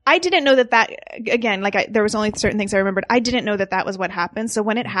 I didn't know that again, like there was only certain things I remembered. I didn't know that was what happened. So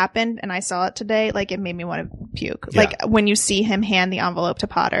when it happened and I saw it today, like it made me want to puke. Yeah. Like when you see him hand the envelope to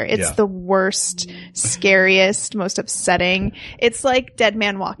Potter, it's the worst, scariest, most upsetting. It's like Dead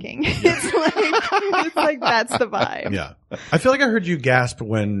Man Walking. It's like that's the vibe. Yeah. I feel like I heard you gasp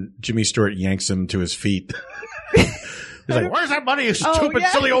when Jimmy Stewart yanks him to his feet. He's like, where's that money, you stupid,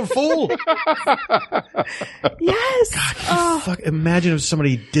 silly old fool? Yes. God, imagine if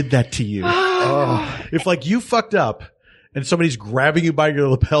somebody did that to you. If like you fucked up and somebody's grabbing you by your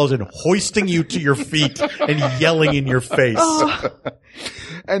lapels and hoisting you to your feet and yelling in your face.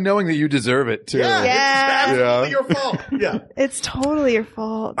 And knowing that you deserve it too. Yeah. It's absolutely your fault. Yeah. It's totally your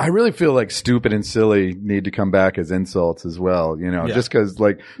fault. I really feel like stupid and silly need to come back as insults as well, just cause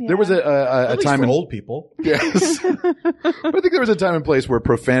like there was a time in old people. Yes. But I think there was a time and place where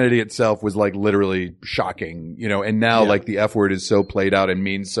profanity itself was like literally shocking, and now like the F word is so played out and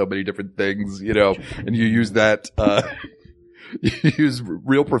means so many different things, and you use that, you use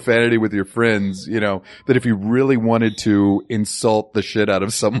real profanity with your friends, that if you really wanted to insult the shit out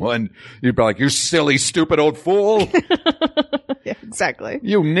of someone, you'd be like, you silly, stupid old fool. Yeah, exactly.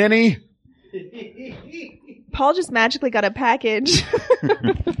 You ninny. Paul just magically got a package.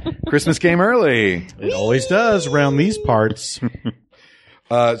 Christmas came early. It always does around these parts.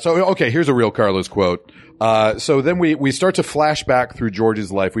 Okay, here's a real Carlos quote. So then we start to flash back through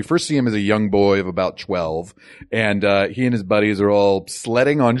George's life. We first see him as a young boy of about 12, and he and his buddies are all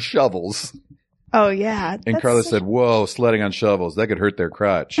sledding on shovels. Oh, yeah. And Carlos said, whoa, sledding on shovels. That could hurt their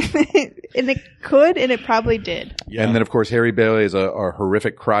crotch. And it could, and it probably did. Yeah. And then, of course, Harry Bailey is a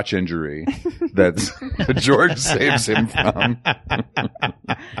horrific crotch injury that George saves him from.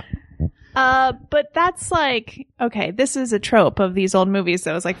 But that's like, okay, this is a trope of these old movies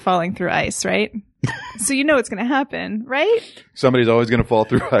that was like falling through ice, right? So you know it's going to happen, right? Somebody's always going to fall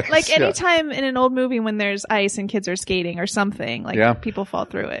through ice. Like anytime in an old movie when there's ice and kids are skating or something, like people fall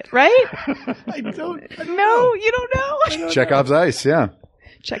through it, right? I don't no, know. You don't know? Chekhov's ice, yeah.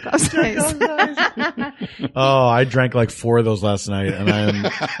 Chekhov's ice. Oh, I drank like 4 of those last night and I'm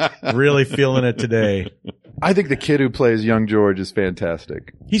really feeling it today. I think the kid who plays young George is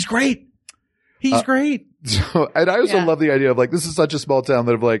fantastic. He's great. He's great. So, and I also love the idea of like, this is such a small town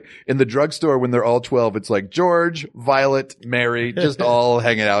that of like, in the drugstore when they're all 12, it's like George, Violet, Mary, just all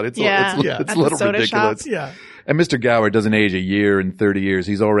hanging out. It's a little ridiculous. Shops. Yeah. And Mr. Gower doesn't age a year in 30 years.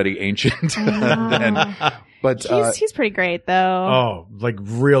 He's already ancient. But he's pretty great though. Oh, like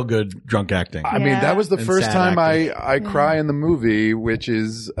real good drunk acting. I mean, that was the And first sad time acting. I cry in the movie, which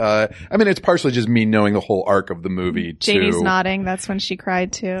is, I mean, it's partially just me knowing the whole arc of the movie too. Janie's nodding. That's when she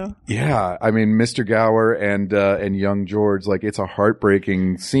cried too. Yeah. I mean, Mr. Gower and young George, like it's a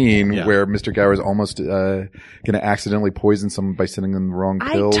heartbreaking scene where Mr. Gower is almost, going to accidentally poison someone by sending them the wrong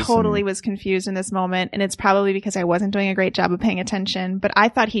pills. I totally was confused in this moment, and it's probably because I wasn't doing a great job of paying attention, but I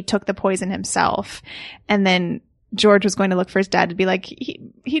thought he took the poison himself. And then George was going to look for his dad to be like,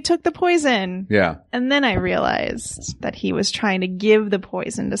 he took the poison. Yeah. And then I realized that he was trying to give the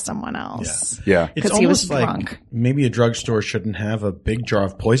poison to someone else. Yeah. It's Because he was almost like drunk. maybe a drugstore shouldn't have a big jar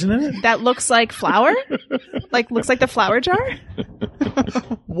of poison in it. That looks like flour? Looks like the flour jar?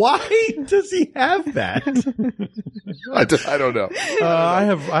 Why does he have that? I don't know.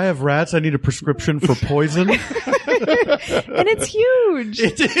 I have rats. I need a prescription for poison. And it's huge.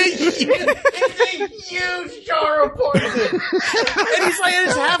 It's a huge jar of poison. And he's like,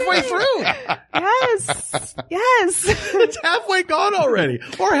 it's halfway through. Yes. Yes. It's halfway gone already.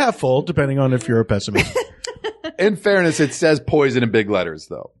 Or half full, depending on if you're a pessimist. In fairness, it says poison in big letters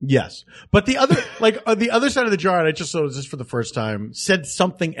though. Yes. But the other, the other side of the jar, and I just saw this for the first time, said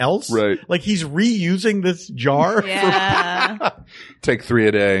something else. Right. Like he's reusing this jar. Yeah. Take 3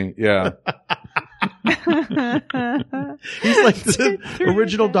 a day. Yeah. He's like the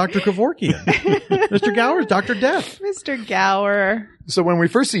original Dr. Kevorkian. Mr. Gower's Dr. Death. Mr. Gower. So when we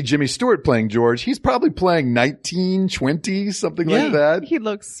first see Jimmy Stewart playing George, he's probably playing 19, 20, something like that. He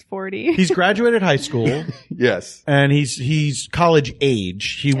looks 40. He's graduated high school Yes. and he's college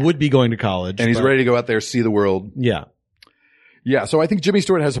age. He would be going to college. And he's but- ready to go out there, see the world. Yeah. Yeah. So I think Jimmy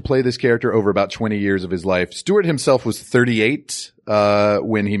Stewart has to play this character over about 20 years of his life. Stewart himself was 38,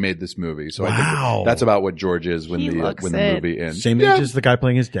 when he made this movie. So I Wow. think that's about what George is when He the looks movie ends. Same age as the guy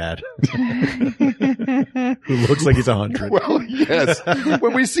playing his dad. Who looks like he's 100. Well, yes.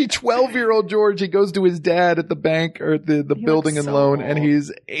 When we see 12-year-old George, he goes to his dad at the bank or the building and so loan, and old.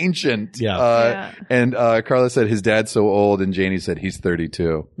 he's ancient. Yeah. And Carla said his dad's so old, and Janie said he's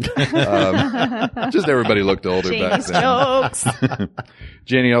 32. Just everybody looked older Janie's back then. jokes.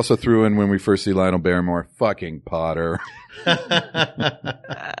 Janie also threw in when we first see Lionel Barrymore, fucking Potter.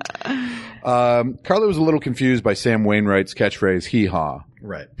 Carla was a little confused by Sam Wainwright's catchphrase, hee-haw.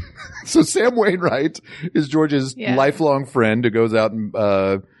 Right. So Sam Wainwright is George's lifelong friend who goes out and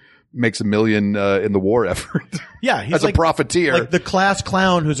makes $1 million in the war effort. Yeah. He's as a profiteer. Like the class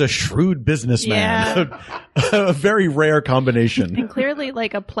clown who's a shrewd businessman. A very rare combination. And clearly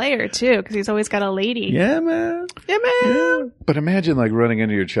like a player too, because he's always got a lady. Yeah, man. Yeah, man. But imagine like running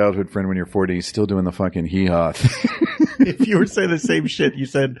into your childhood friend when you're 40, he's still doing the fucking hee-haw thing. If you were saying the same shit you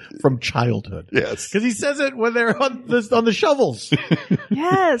said from childhood. Yes. Because he says it when they're on the shovels.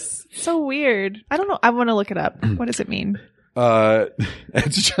 Yes. So weird. I don't know. I want to look it up. What does it mean?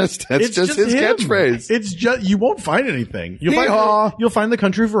 It's just his him. catchphrase. It's just, you won't find anything. Hee-haw. You'll find the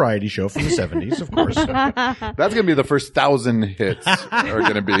country variety show from the 70s, of course. That's going to be the first 1,000 hits are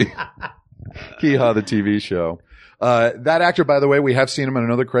going to be Hee-haw, the TV show. That actor, by the way, we have seen him in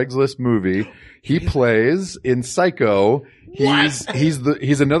another Craigslist movie. He plays in Psycho. He's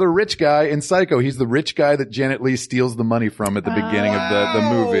another rich guy in Psycho. He's the rich guy that Janet Leigh steals the money from at the beginning of the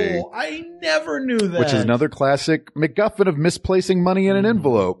movie. I never knew that. Which is another classic MacGuffin of misplacing money in an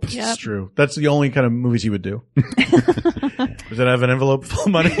envelope. Yep. It's true. That's the only kind of movies he would do. Does it have an envelope full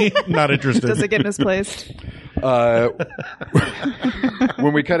of money? Not interested. Does it get misplaced?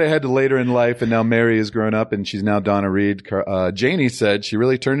 When we cut ahead to later in life and now Mary is grown up and she's now Donna Reed, Janie said she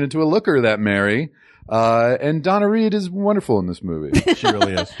really turned into a looker, that Mary. And Donna Reed is wonderful in this movie. She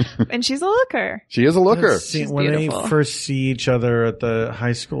really is. And she's a looker. She is a looker. When beautiful. they first see each other at the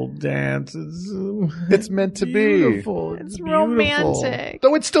high school dance, It's meant to be. beautiful. It's beautiful. romantic.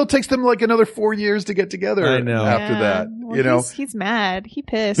 Though it still takes them like another 4 years to get together I know. after Yeah. that. Well, You know, he's mad. He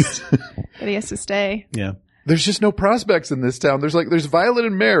pissed that he has to stay. Yeah. there's just no prospects in this town. There's Violet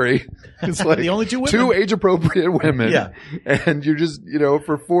and Mary. It's like The only two women. two age appropriate women. Yeah. And you're just,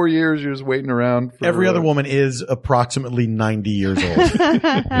 for 4 years, you're just waiting around for Every other woman is approximately 90 years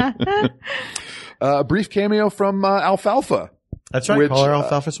old. a brief cameo from Alfalfa. That's right. Which, Carl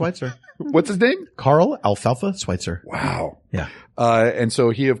Alfalfa Schweitzer. What's his name? Carl Alfalfa Schweitzer. Wow. Yeah. And so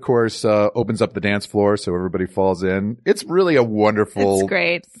he, of course, opens up the dance floor so everybody falls in. It's really a wonderful, It's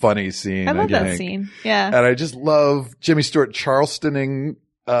great. funny scene. I love that think. scene. Yeah. And I just love Jimmy Stewart Charlestoning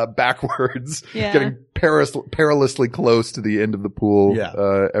backwards, Yeah. getting perilously close to the end of the pool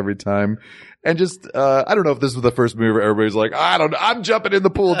every time. And just, I don't know if this was the first movie where everybody's like, I'm jumping in the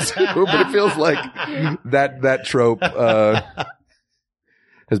pool too, but it feels like that trope,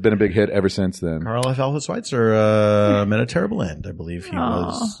 has been a big hit ever since then. Carl Alpha Schweitzer met a terrible end. I believe he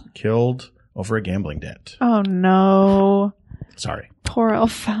was killed over a gambling debt. Oh no. Sorry. Poor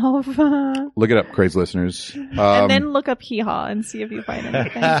Alfalfa. Look it up, Craig's listeners. And then look up Hee Haw and see if you find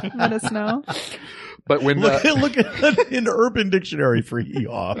anything. Let us know. But when look at in Urban Dictionary for Hee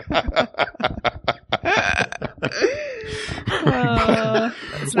Haw.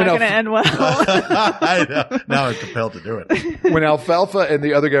 It's not going to end well. I know. Now I'm compelled to do it. When Alfalfa and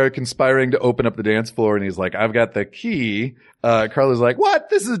the other guy are conspiring to open up the dance floor and he's like, I've got the key, Carla's like, what?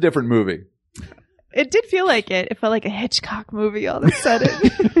 This is a different movie. It did feel like it. It felt like a Hitchcock movie all of a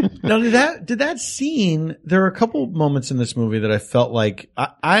sudden. Now, did that scene, there are a couple moments in this movie that I felt like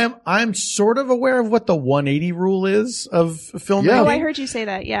I'm sort of aware of what the 180 rule is of filmmaking. Yeah. Oh, I heard you say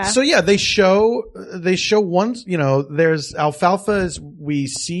that. Yeah. So yeah, they show one, there's Alfalfa, we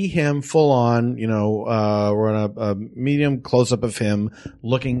see him full on, we're on a medium close up of him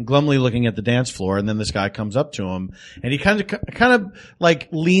glumly looking at the dance floor. And then this guy comes up to him and he kind of like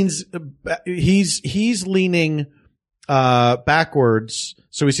leans, he's leaning backwards,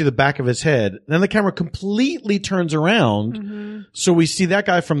 so we see the back of his head. Then the camera completely turns around, so we see that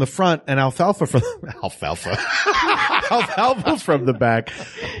guy from the front and Alfalfa from the back.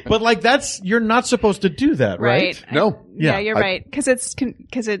 But like you're not supposed to do that, right? No. Yeah, you're right. Because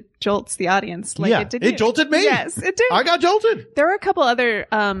it jolts the audience. Like it did. It jolted me. Yes, it did. I got jolted. There were a couple other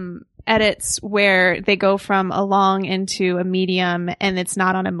edits where they go from a long into a medium and it's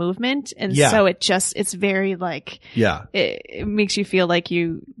not on a movement. And so it's very like, it makes you feel like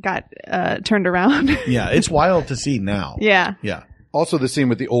you got turned around. Yeah, it's wild to see now. Yeah. Yeah. Also the scene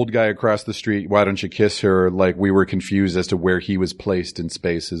with the old guy across the street, why don't you kiss her? Like we were confused as to where he was placed in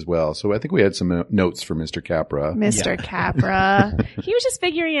space as well. So I think we had some notes for Mr. Capra. Mr. Capra. He was just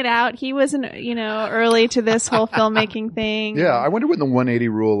figuring it out. He wasn't, early to this whole filmmaking thing. Yeah. I wonder when the 180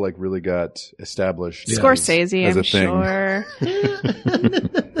 rule like really got established. Scorsese, as I'm a thing. sure.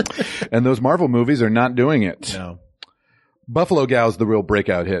 And those Marvel movies are not doing it. No. Buffalo Gal's the real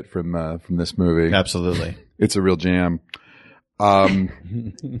breakout hit from this movie. Absolutely. It's a real jam.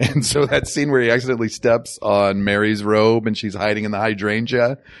 And so that scene where he accidentally steps on Mary's robe and she's hiding in the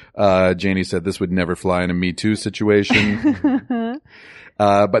hydrangea, Janie said this would never fly in a Me Too situation.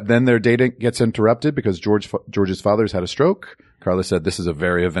 But then their date gets interrupted because George's father's had a stroke. Carla said this is a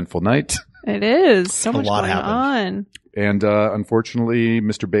very eventful night. It is. So much lot going happened. on. And unfortunately,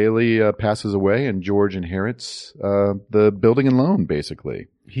 Mr. Bailey passes away and George inherits the building and loan, basically.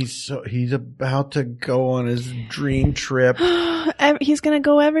 He's about to go on his dream trip. He's going to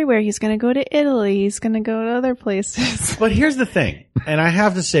go everywhere. He's going to go to Italy. He's going to go to other places. But here's the thing, and I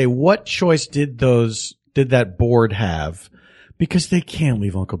have to say, what choice did that board have? Because they can't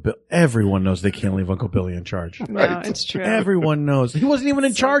leave Uncle Bill. Everyone knows they can't leave Uncle Billy in charge. No, it's true. Everyone knows. He wasn't even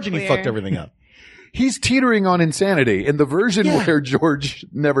in charge and he clear. fucked everything up. He's teetering on insanity. In the version where George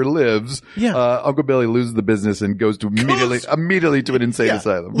never lives, Uncle Billy loses the business and goes to immediately to an insane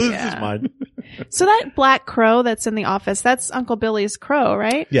asylum. Loses his mind. So that black crow that's in the office, that's Uncle Billy's crow,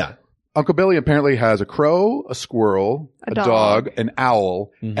 right? Yeah. Uncle Billy apparently has a crow, a squirrel, a dog, an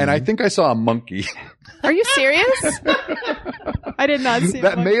owl, and I think I saw a monkey. Are you serious? I did not see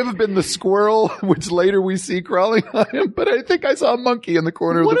That may have been the squirrel, which later we see crawling on him, but I think I saw a monkey in the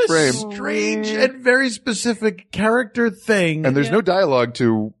corner of the frame. What a strange and very specific character thing. And there's no dialogue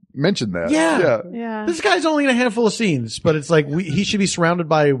to mention that. Yeah. This guy's only in a handful of scenes, but it's like he should be surrounded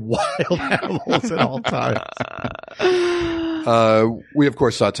by wild animals at all times. We of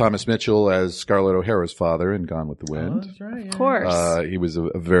course saw Thomas Mitchell as Scarlett O'Hara's father in Gone with the Wind. That's right. Of course. He was a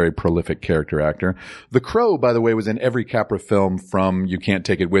very prolific character actor. The Crow, by the way, was in every Capra film from You Can't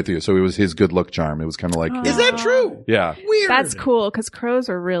Take It With You, so it was his good luck charm. It was kind of like Is that true? Yeah. Weird. That's cool because crows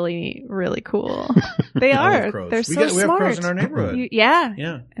are really, really cool. They I are. love crows. They're we so have smart. crows in our neighborhood. Yeah.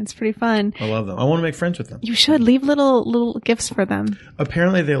 It's pretty fun. I love them. I want to make friends with them. You should leave little gifts for them.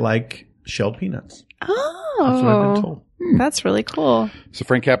 Apparently they like shelled peanuts. Oh. That's what I've been told. That's really cool. So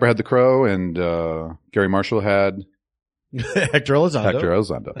Frank Capra had The Crow and Gary Marshall had Hector Elizondo. Hector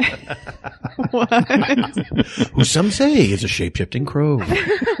Elizondo. What? Who some say is a shape-shifting crow. Hector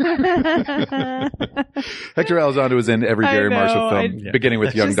Elizondo was in every I Gary know, Marshall film, beginning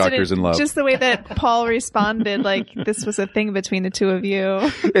with Young Just Doctors in Love. Just the way that Paul responded, like this was a thing between the two of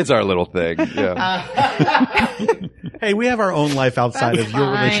you. It's our little thing. Yeah. Hey, we have our own life outside That's of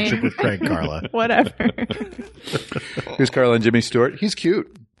your fine. relationship with Craig, Carla. Whatever. Here's Carla and Jimmy Stewart. He's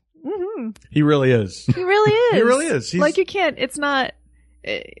cute. He really is. He really is. He really is. He's- Like you can't. It's not.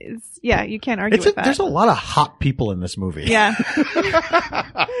 Yeah, you can't argue with that. There's a lot of hot people in this movie. Yeah.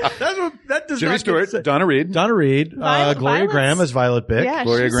 that does Jimmy not Stewart, get said. Donna Reed. Gloria Violet's- Graham as Violet Bick. Yeah,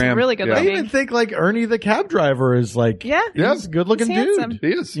 Gloria she's Graham. really good Yeah. I looking. even think like Ernie the cab driver is like, Yeah. he's a good looking He's dude. handsome. He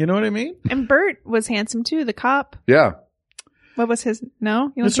is. You know what I mean? And Bert was handsome too, the cop. Yeah. What was his? No?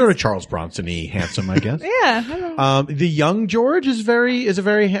 You It's sort of Charles Bronson-y handsome, I guess. Yeah. I don't know. The young George is a very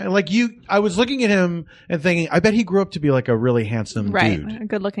I was looking at him and thinking, I bet he grew up to be like a really handsome Right. dude. A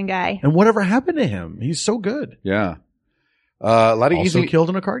good looking guy. And whatever happened to him? He's so good. Yeah. A lot of Also easy. killed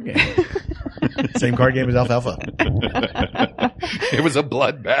in a card game. Same card game as Alfalfa. It was a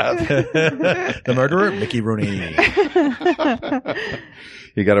bloodbath. The murderer, Mickey Rooney.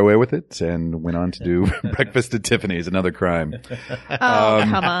 He got away with it and went on to do Breakfast at Tiffany's, another crime. Oh,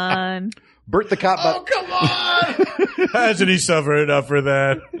 come on. Bert the cop. Oh, come on! Hasn't he suffered enough for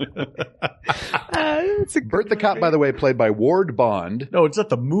that? It's a Bert the cop, by the way, played by Ward Bond. No, it's not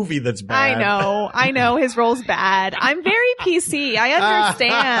the movie that's bad. I know. His role's bad. I'm very PC. I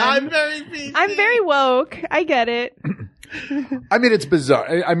understand. I'm very PC. I'm very woke. I get it. I mean, it's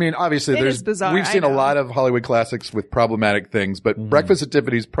bizarre. I mean, obviously, It is bizarre, we've seen I a know. lot of Hollywood classics with problematic things, but Breakfast at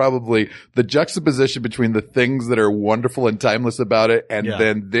Tiffany's probably the juxtaposition between the things that are wonderful and timeless about it, and Yeah.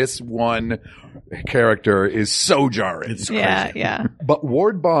 then this one character is so jarring. It's crazy. Yeah. But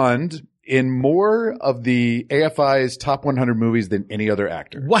Ward Bond in more of the AFI's top 100 movies than any other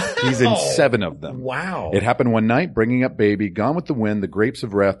actor. Wow. He's in 7 of them. Wow. It Happened One Night, Bringing Up Baby, Gone with the Wind, The Grapes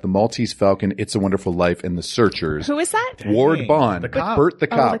of Wrath, The Maltese Falcon, It's a Wonderful Life, and The Searchers. Who is that? Ward Bond, The cop. Bert the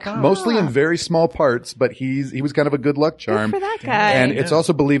Oh, cop, the cop. mostly in very small parts, but he was kind of a good luck charm. Good for that guy. And it's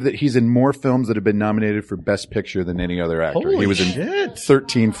also believed that he's in more films that have been nominated for Best Picture than any other actor. Holy he was in shit.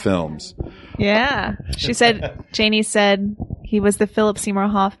 13 films. Yeah. Janie said he was the Philip Seymour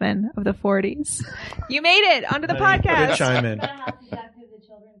Hoffman of the 40s. You made it onto the Good podcast. chime in.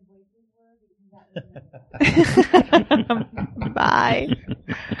 Bye.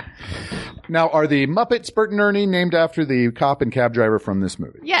 Now, are the Muppets Bert and Ernie named after the cop and cab driver from this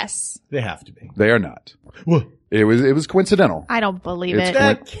movie? Yes. They have to be. They are not. Whoa. It was coincidental. I don't believe It's it.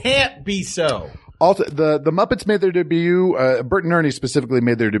 That can't be so. Also, the Muppets made their debut. Bert and Ernie specifically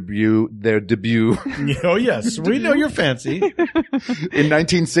made their debut. Oh, yes. We know you're fancy. In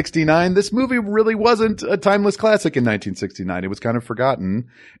 1969. This movie really wasn't a timeless classic in 1969. It was kind of forgotten.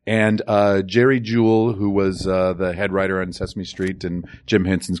 And Jerry Jewell, who was the head writer on Sesame Street and Jim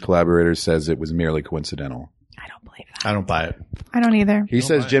Henson's collaborator, says it was merely coincidental. I don't believe that. I don't buy it. I don't either. He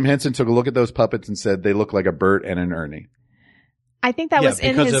says Jim Henson took a look at those puppets and said they look like a Bert and an Ernie. I think that was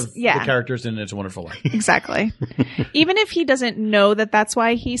in because his. of the characters in It's a Wonderful Life. Exactly. Even if he doesn't know that that's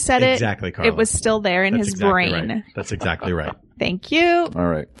why he said it, Exactly, Carla. it was still there in That's his exactly brain. right. That's exactly right. Thank you. All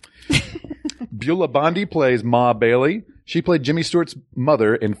right. Beulah Bondi plays Ma Bailey. She played Jimmy Stewart's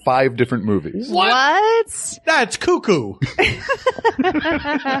mother in 5 different movies. What? That's cuckoo.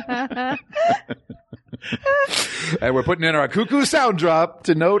 And we're putting in our cuckoo sound drop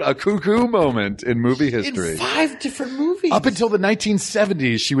to note a cuckoo moment in movie history. 5 different movies. Up until the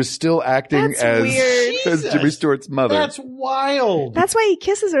 1970s, she was still acting That's as weird. as Jimmy Stewart's mother. That's wild. That's why he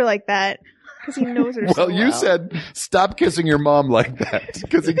kisses her like that. Because he knows her so well, you said stop kissing your mom like that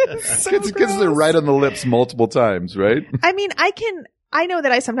because he kisses her right on the lips multiple times, right? I mean, I know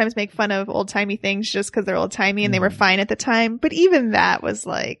that I sometimes make fun of old timey things just because they're old timey and they were fine at the time. But even that was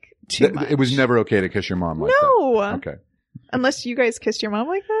like too much. It was never okay to kiss your mom like No. that. Okay. Unless you guys kissed your mom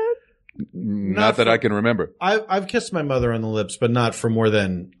like that. Not that I can remember. I've kissed my mother on the lips, but not for more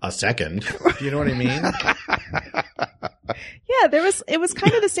than a second. Do you know what I mean? Yeah, it was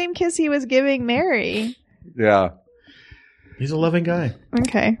kind of the same kiss he was giving Mary. Yeah. He's a loving guy.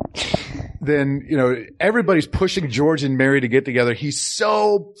 Okay. Then, everybody's pushing George and Mary to get together. He's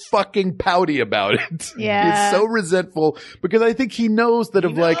so fucking pouty about it. Yeah. He's so resentful because I think he knows that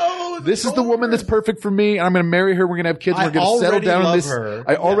this is the woman that's perfect for me and I'm going to marry her. We're going to have kids. And we're going to settle down in this.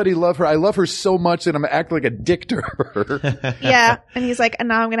 I already love her. I love her so much that I'm going to act like a dick to her. Yeah. And he's like, and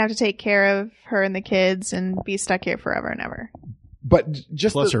now I'm going to have to take care of her and the kids and be stuck here forever and ever. But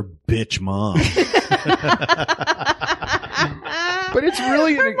just Plus her bitch mom. But it's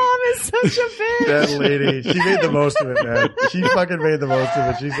really Her mom is such a bitch. That lady, she made the most of it, man. She fucking made the most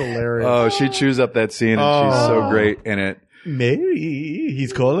of it. She's hilarious. Oh, she chews up that scene, and she's so great in it. Mary,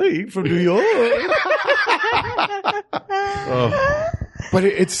 he's calling from New York. Oh. But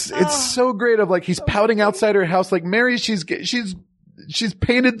it's so great of like, he's pouting outside her house like, Mary, she's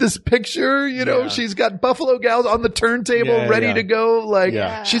painted this picture, you know, she's got Buffalo Gals on the turntable ready to go.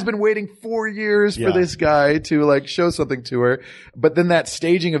 Like she's been waiting 4 years for this guy to like show something to her. But then that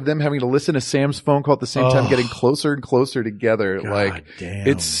staging of them having to listen to Sam's phone call at the same time, getting closer and closer together. God like damn.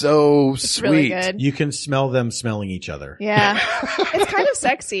 It's so sweet. Really good. You can smell them smelling each other. Yeah. It's kind of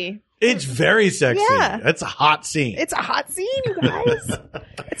sexy. It's very sexy. Yeah. That's a hot scene. It's a hot scene, you guys.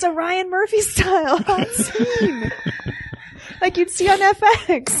 It's a Ryan Murphy style hot scene. Like you'd see on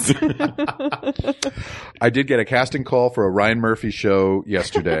FX. I did get a casting call for a Ryan Murphy show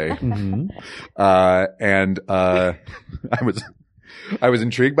yesterday. And I was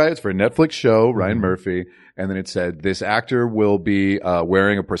intrigued by it. It's for a Netflix show, Ryan Murphy. And then it said, this actor will be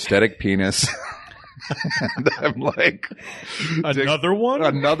wearing a prosthetic penis. And I'm like, another one?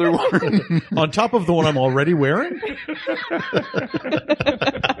 Another one? On top of the one I'm already wearing?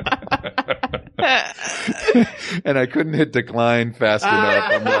 And I couldn't hit decline fast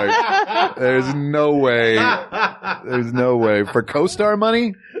enough. I'm like, there's no way. There's no way. For co-star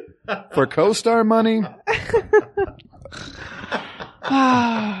money? For co-star money?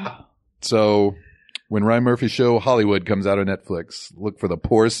 So when Ryan Murphy's show Hollywood comes out on Netflix, look for the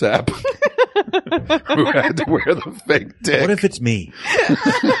poor sap who had to wear the fake dick. What if it's me?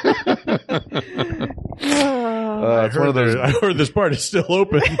 It's one of those. I heard this part is still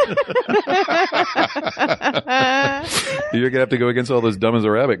open. You're gonna have to go against all those dumb as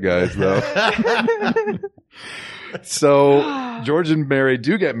a rabbit guys, though. So George and Mary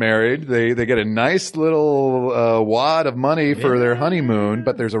do get married. They get a nice little wad of money for their honeymoon,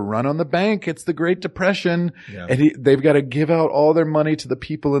 but there's a run on the bank. It's the Great Depression, and they've got to give out all their money to the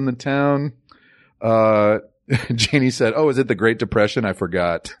people in the town. Janie said, "Oh, is it the Great Depression? I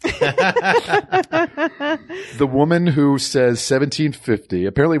forgot." The woman who says 1750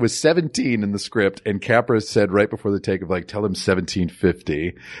 apparently was 17 in the script, and Capra said right before the take of like, "Tell him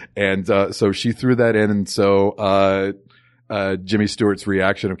 1750," and so she threw that in, and so Jimmy Stewart's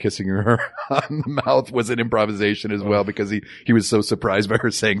reaction of kissing her on the mouth was an improvisation as well, because he was so surprised by her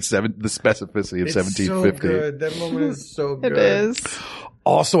saying the specificity of 1750. So good. That moment is so good. It is.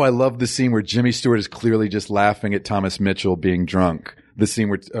 Also, I love the scene where Jimmy Stewart is clearly just laughing at Thomas Mitchell being drunk. The scene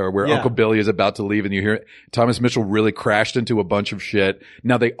where Uncle Billy is about to leave and you hear Thomas Mitchell really crashed into a bunch of shit.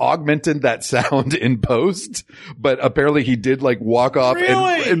 Now they augmented that sound in post, but apparently he did like walk off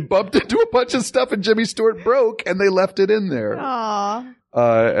and bumped into a bunch of stuff and Jimmy Stewart broke and they left it in there. Aww.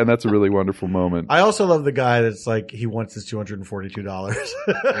 And that's a really wonderful moment. I also love the guy that's like, he wants his $242.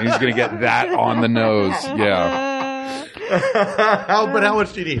 And he's going to get that on the nose. Yeah. But how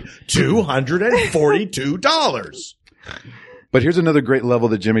much do you need? $242. But here's another great level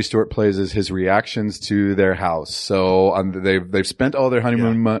that Jimmy Stewart plays is his reactions to their house. So they've spent all their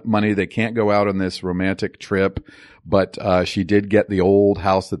honeymoon money. They can't go out on this romantic trip, but she did get the old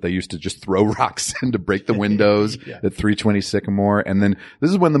house that they used to just throw rocks in to break the windows at 320 Sycamore. And then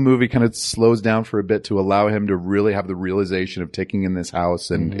this is when the movie kind of slows down for a bit to allow him to really have the realization of taking in this house,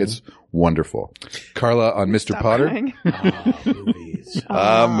 and it's wonderful. Carla on Mr. Potter. Movies.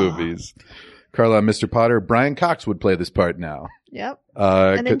 Movies. Carla on Mr. Potter. Brian Cox would play this part now. Yep.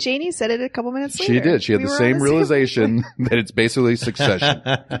 And then Janie said it a couple minutes later. She did. She had the same realization that it's basically Succession.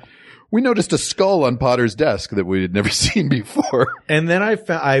 We noticed a skull on Potter's desk that we had never seen before. And then I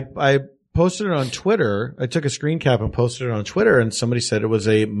posted it on Twitter. I took a screen cap and posted it on Twitter, and somebody said it was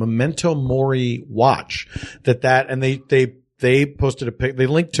a Memento Mori watch. And they posted a pic. They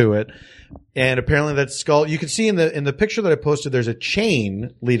linked to it. And apparently that skull, you can see in the picture that I posted, there's a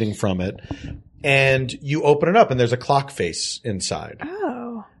chain leading from it, and you open it up and there's a clock face inside.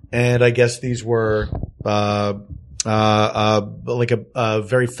 Oh. And I guess these were, like a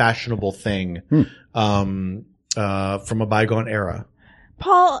very fashionable thing, from a bygone era.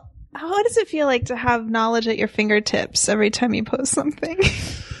 Paul, how does it feel like to have knowledge at your fingertips every time you post something?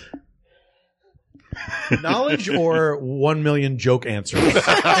 Knowledge or 1 million joke answers? All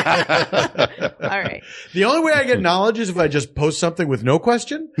right. The only way I get knowledge is if I just post something with no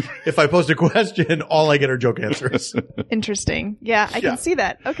question. If I post a question, all I get are joke answers. Interesting. Yeah, I can see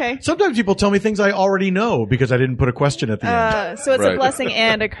that. Okay. Sometimes people tell me things I already know because I didn't put a question at the end. So it's a blessing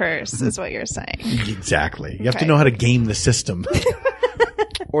and a curse is what you're saying. Exactly. You have to know how to game the system.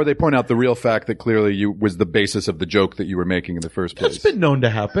 Or they point out the real fact that clearly you was the basis of the joke that you were making in the first place. That's been known to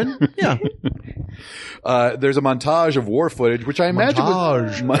happen. Yeah. There's a montage of war footage, which I imagine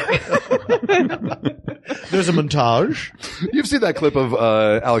There's a montage. You've seen that clip of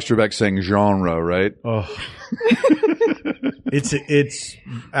Alex Trebek saying genre, right? Oh. It's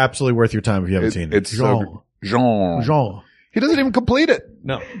absolutely worth your time if you haven't seen it. It's genre. He doesn't even complete it.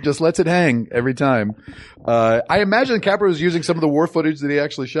 No. Just lets it hang every time. I imagine Capra was using some of the war footage that he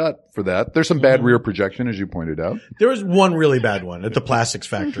actually shot for that. There's some bad rear projection, as you pointed out. There was one really bad one at the plastics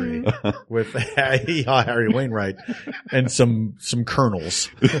factory with Harry Wainwright and some kernels.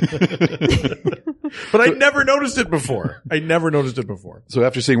 But I never noticed it before. So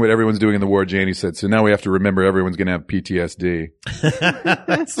after seeing what everyone's doing in the war, Janie said, so now we have to remember everyone's going to have PTSD.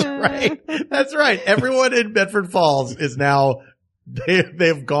 That's right. Everyone in Bedford Falls is now,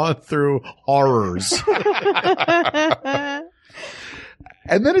 they've gone through horrors.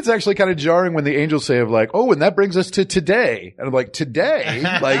 And then it's actually kind of jarring when the angels say oh, and that brings us to today. And I'm like, today?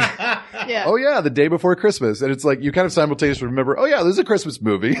 Yeah. Oh yeah, the day before Christmas. And it's like, you kind of simultaneously remember, oh yeah, there's a Christmas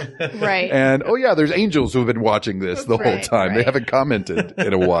movie. Right. And oh yeah, there's angels who have been watching this the whole time. Right. They haven't commented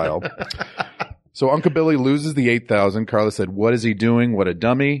in a while. So Uncle Billy loses the 8,000. Carla said, what is he doing? What a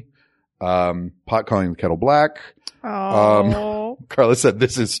dummy. Pot calling the kettle black. Oh. Carla said,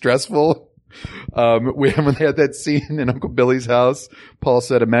 this is stressful. When they had that scene in Uncle Billy's house, Paul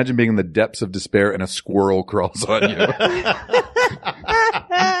said, imagine being in the depths of despair and a squirrel crawls on you.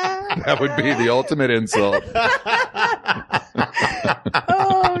 That would be the ultimate insult.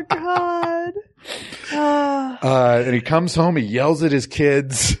 Oh, God. And he comes home, he yells at his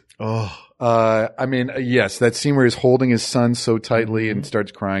kids. Oh. I mean, yes, that scene where he's holding his son so tightly and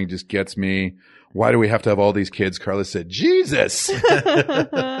starts crying just gets me. Why do we have to have all these kids? Carla said, Jesus.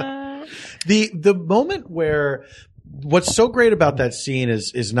 The moment where what's so great about that scene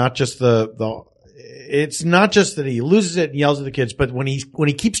is not just it's not just that he loses it and yells at the kids, but when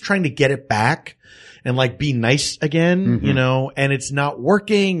he keeps trying to get it back and be nice again, and it's not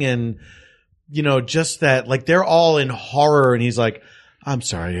working and, just that, they're all in horror and he's like, I'm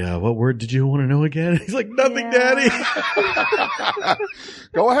sorry, what word did you want to know again? He's like, nothing, Daddy.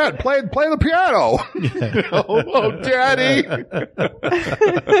 Go ahead, play the piano. Oh, Daddy.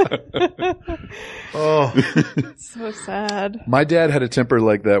 Oh, So sad. My dad had a temper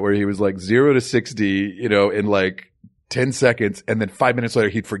like that where he was 0 to 60, in 10 seconds. And then 5 minutes later,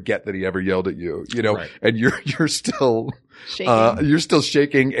 he'd forget that he ever yelled at you, Right. and you're still Shaking. you're still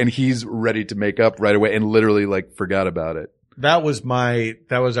shaking and he's ready to make up right away and literally forgot about it. that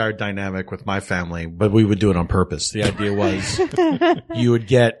was our dynamic with my family, but we would do it on purpose. The idea was you'd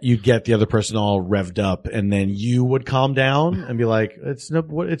get the other person all revved up and then you would calm down and be like, it's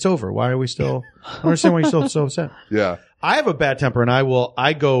over. Why are we still, I don't understand why you're still so upset. Yeah. I have a bad temper and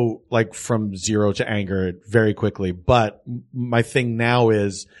I go from 0 to anger very quickly, but my thing now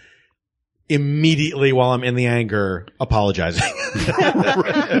is immediately while I'm in the anger, apologizing.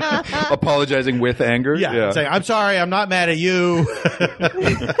 Apologizing with anger? Yeah. Saying, I'm sorry, I'm not mad at you.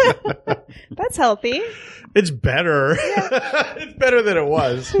 That's healthy. It's better. It's better than it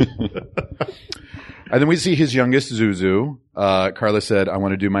was. And then we see his youngest, Zuzu. Carla said, I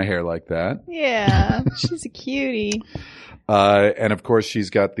want to do my hair like that. Yeah. She's a cutie. And of course she's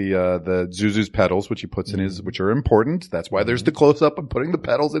got the Zuzu's petals, which he puts in which are important. That's why there's the close up of putting the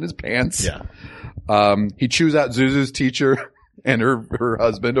petals in his pants. Yeah. He chews out Zuzu's teacher and her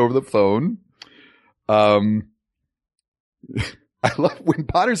husband over the phone. I love when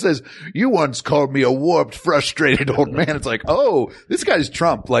Potter says, you once called me a warped, frustrated old man. It's like, oh, this guy's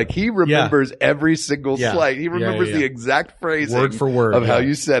Trump. He remembers every single slight. He remembers the exact phrasing word for word of how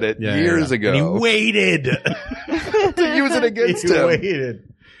you said it years ago. And he waited to use it against him.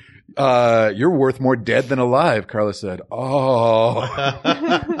 Waited. You're worth more dead than alive, Carla said. Oh.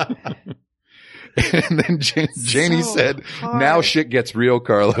 And then Janie said, hard. now shit gets real,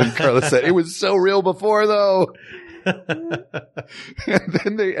 Carla. And Carla said, it was so real before though. And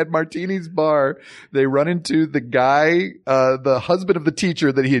then at Martini's bar, they run into the guy, the husband of the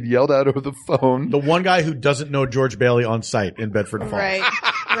teacher that he had yelled out over the phone. The one guy who doesn't know George Bailey on site in Bedford Falls.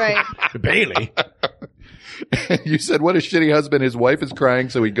 Right. Bailey. And you said, what a shitty husband. His wife is crying,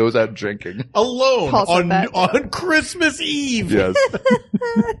 so he goes out drinking. Alone Paul said that. on Christmas Eve. Yes.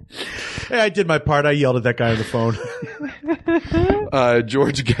 Hey, I did my part. I yelled at that guy on the phone.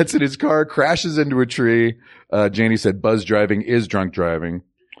 George gets in his car, crashes into a tree. Janie said, buzz driving is drunk driving.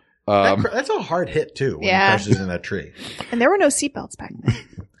 That's a hard hit too when he crashes in that tree. And there were no seatbelts back then.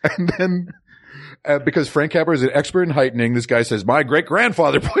 And then Because Frank Capra is an expert in heightening. This guy says, my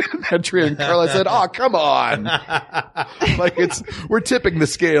great-grandfather played in that tree. And Carla said, oh, come on. Like we're tipping the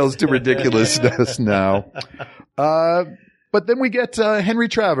scales to ridiculousness now. But then we get Henry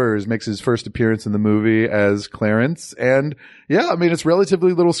Travers makes his first appearance in the movie as Clarence. And yeah, I mean, it's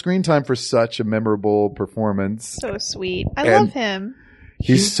relatively little screen time for such a memorable performance. So sweet. I love him.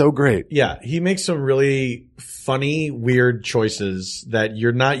 He's so great. Yeah, he makes some really funny, weird choices that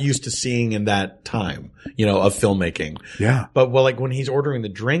you're not used to seeing in that time, of filmmaking. Yeah. But like when he's ordering the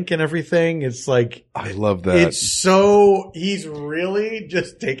drink and everything, it's like, I love that. He's really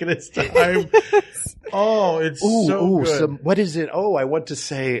just taking his time. Oh, it's so good. What is it? Oh, I want to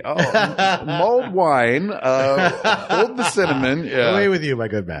say, mulled wine, hold the cinnamon. Yeah. Away with you, my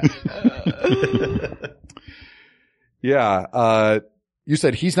good man. Yeah. You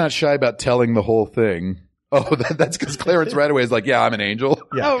said he's not shy about telling the whole thing. Oh, that's because Clarence right away is like, yeah, I'm an angel.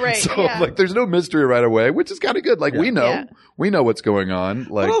 Yeah. Oh, right. So yeah. There's no mystery right away, which is kind of good. Like we know what's going on.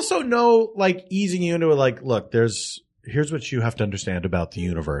 Like, but also easing you into look, here's what you have to understand about the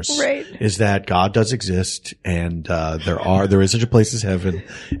universe. Right. Is that God does exist and, there is such a place as heaven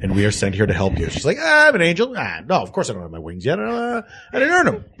and we are sent here to help you. She's like, I'm an angel. No, of course I don't have my wings yet. I didn't earn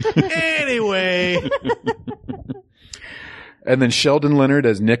them. Anyway. And then Sheldon Leonard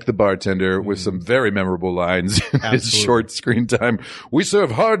as Nick the bartender with some very memorable lines in his short screen time. We serve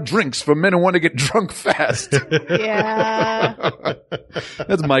hard drinks for men who want to get drunk fast. Yeah.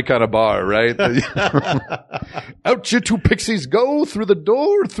 That's my kind of bar, right? Out you two pixies go, through the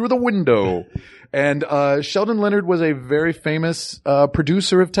door, through the window. And Sheldon Leonard was a very famous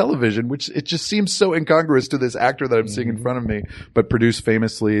producer of television, which it just seems so incongruous to this actor that I'm seeing in front of me, but produced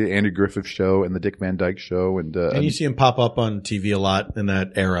famously the Andy Griffith Show and the Dick Van Dyke Show. And you see him pop up on TV a lot in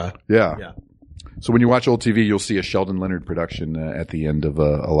that era. Yeah. So when you watch old TV, you'll see a Sheldon Leonard production at the end of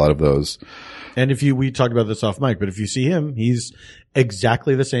a lot of those. And we talked about this off mic, but if you see him, he's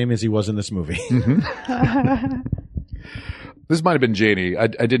exactly the same as he was in this movie. Mm-hmm. This might have been Janie. I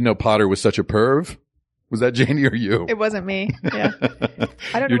didn't know Potter was such a perv. Was that Janie or you? It wasn't me. Yeah.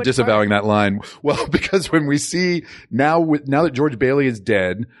 I don't know. You're disavowing that line. Well, because when we see now that George Bailey is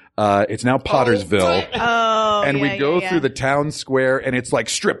dead, it's now Pottersville. Oh, and we go through the town square and it's like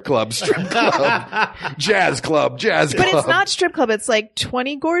strip club, jazz club. But it's not strip club. It's like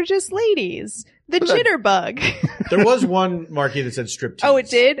 20 gorgeous ladies. The jitterbug. There was one marquee that said striptease. Oh, it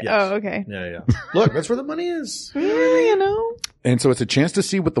did? Yes. Oh, okay. Yeah. Look, that's where the money is. Yeah, And so it's a chance to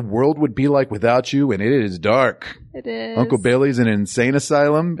see what the world would be like without you, and it is dark. It is. Uncle Bailey's in an insane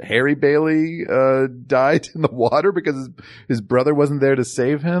asylum. Harry Bailey died in the water because his brother wasn't there to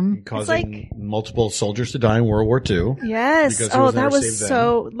save him. Causing multiple soldiers to die in World War II. Yes. Oh, that was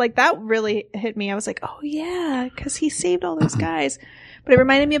so, that really hit me. I was like, oh yeah, because he saved all those guys. But it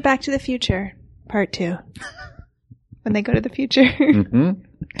reminded me of Back to the Future, Part 2. When they go to the future. Mm-hmm.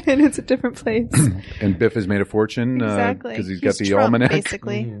 And it's a different place. And Biff has made a fortune. Exactly. Because he's got the Trump, almanac.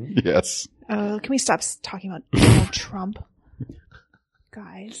 basically. Mm-hmm. Yes. Can we stop talking about Donald Trump?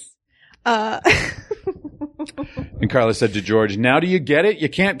 Guys. And Carla said to George, now do you get it? You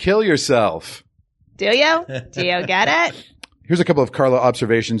can't kill yourself. Do you? Do you get it? Here's a couple of Carla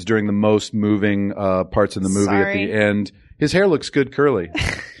observations during the most moving parts in the movie at the end. His hair looks good curly.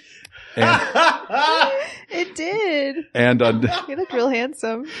 It did. And he looked real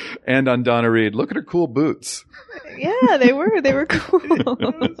handsome. And on Donna Reed, look at her cool boots. Yeah, they were cool.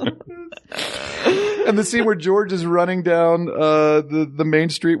 And the scene where George is running down the main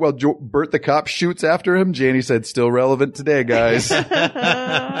street while Bert the cop shoots after him. Janie said, still relevant today, guys.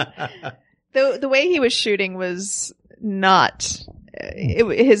 The way he was shooting was not.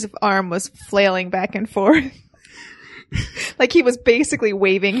 His arm was flailing back and forth. Like he was basically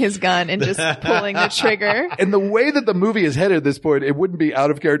waving his gun and just pulling the trigger. And the way that the movie is headed at this point, it wouldn't be out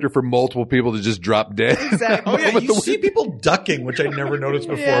of character for multiple people to just drop dead. Exactly. Oh yeah, you see people ducking, which I never noticed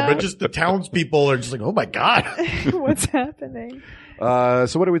before, but just the townspeople are just like, oh my God. What's happening?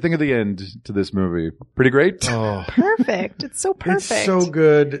 So what do we think of the end to this movie? Pretty great? Oh. Perfect. It's so perfect. It's so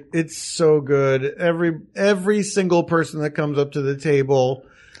good. It's so good. Every single person that comes up to the table.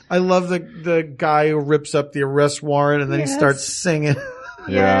 I love the guy who rips up the arrest warrant and then he starts singing.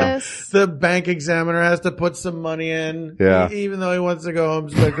 Yes. The bank examiner has to put some money in. Yeah. Even though he wants to go home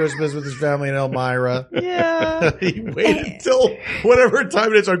to spend Christmas with his family in Elmira. Yeah. He waited until whatever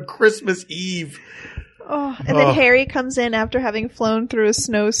time it is on Christmas Eve. Oh, and then Harry comes in after having flown through a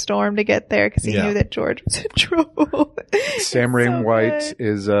snowstorm to get there because he knew that George was in trouble. Sam Rain White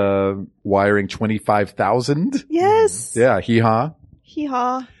is wiring 25,000. Yes. Yeah, hee-haw.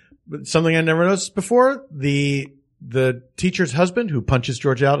 Hee-haw. But something I never noticed before, the the teacher's husband who punches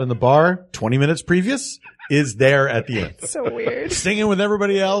George out in the bar 20 minutes previous is there at the end. So weird. Singing with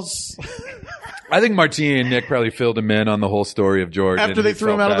everybody else. I think Martini and Nick probably filled him in on the whole story of George. After they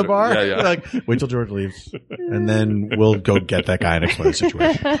threw him out of the bar? Yeah, yeah. Like, wait till George leaves. And then we'll go get that guy and explain the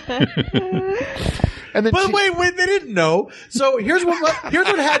situation. And then But wait, they didn't know. So here's what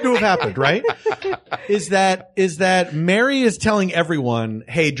had to have happened, right? Is that Mary is telling everyone,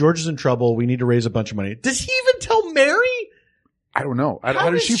 hey, George is in trouble. We need to raise a bunch of money. Does he even tell Mary? I don't know. How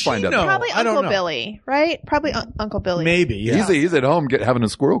does she find out? know? Probably I don't Uncle know. Billy, right? Probably Uncle Billy. Maybe, yeah. He's at home having a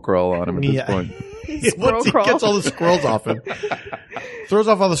squirrel crawl on him at this Yeah. point. Once he gets all the squirrels off him, throws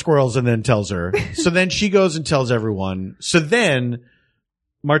off all the squirrels and then tells her. So then she goes and tells everyone. So then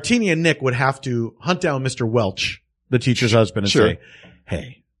Martini and Nick would have to hunt down Mr. Welch, the teacher's husband, and Sure. say,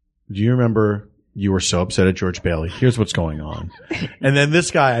 hey, do you remember you were so upset at George Bailey? Here's what's going on. And then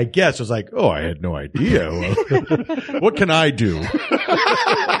this guy, I guess, was like, oh, I had no idea. What can I do?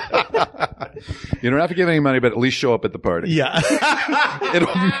 You don't have to give any money, but at least show up at the party. Yeah.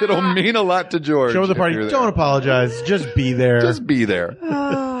 It'll mean a lot to George. Show the if party. you're there. Don't apologize. Just be there. Just be there.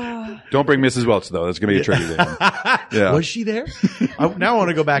 Don't bring Mrs. Welch though. That's going to be a tricky thing. Yeah. Was she there? Now I want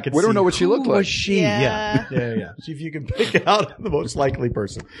to go back and We see. don't know what she looked who like. Was she? Yeah. Yeah. See if you can pick out the most likely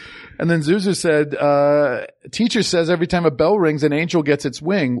person. And then Zuzu said, teacher says every time a bell rings, an angel gets its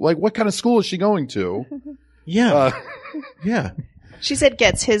wing. Like, what kind of school is she going to? Yeah. Yeah. She said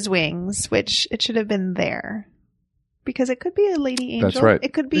gets his wings, which it should have been there. Because it could be a lady angel. That's right.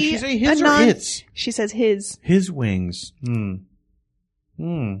 It could Did be she say his a or its? She says his. His wings.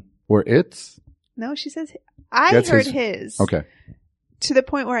 Or it's? No, she says I Gets heard his- his. Okay. To the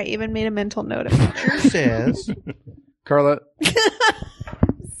point where I even made a mental note of it. Sure says. Carla,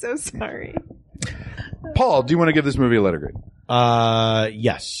 So sorry. Paul, do you want to give this movie a letter grade?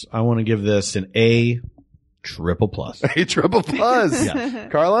 Yes. I want to give this an A triple plus. A triple plus. Yeah.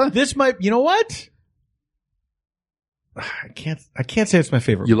 Carla? This might, you know what? I can't say it's my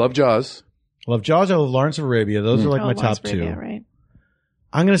favorite. You love Jaws. I love Jaws. I love Lawrence of Arabia. Those are like Oh, my Lawrence top two. Arabia, right.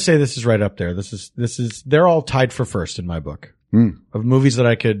 I'm going to say this is right up there. This is, they're all tied for first in my book of movies that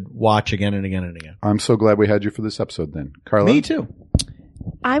I could watch again and again and again. I'm so glad we had you for this episode then. Carla? Me too.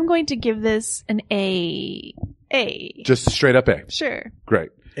 I'm going to give this an A. A. Just straight up A. Sure.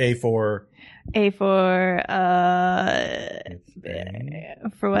 Great. A for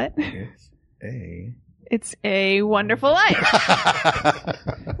For what? It's A. It's a Wonderful Life.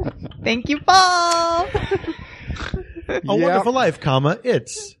 Thank you, Paul. A Wonderful Life, comma,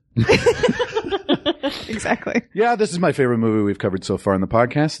 it's. Exactly. Yeah, this is my favorite movie we've covered so far in the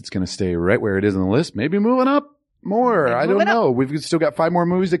podcast. It's going to stay right where it is on the list. Maybe moving up more. I don't know. We've still got 5 more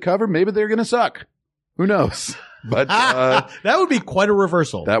movies to cover. Maybe they're going to suck. Who knows? But That would be quite a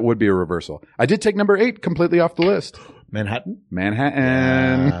reversal. that would be a reversal. I did take number 8 completely off the list. Manhattan?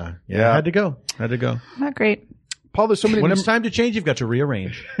 Manhattan. Yeah. Had to go. Not great. Paul, there's so many When it's time to change, you've got to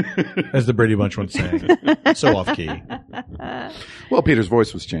rearrange. As the Brady Bunch once sang. So off key. Well, Peter's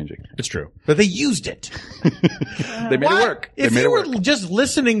voice was changing. It's true. But they used it. They made it work. They If made you it were work. just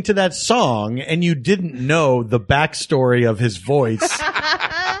listening to that song and you didn't know the backstory of his voice,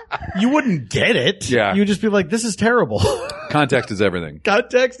 you wouldn't get it. Yeah. You'd just be like, this is terrible. Context is everything.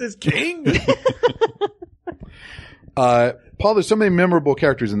 Context is king. Paul, there's so many memorable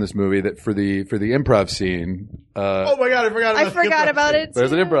characters in this movie that for the improv scene, Oh my God, I forgot about it.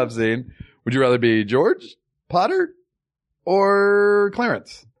 there's an too. improv scene. Would you rather be George, Potter, or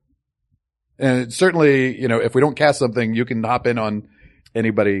Clarence? And certainly, if we don't cast something, you can hop in on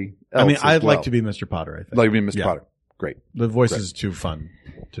anybody else. I mean, as I'd well. like to be Mr. Potter, I think. Like to be Mr. Yeah. Potter. Great. The voice is too fun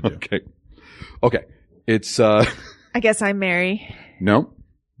to do. Okay. It's, I guess I'm Mary. no,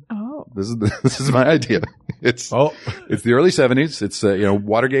 Oh. this is my idea. It's the early 70s. It's,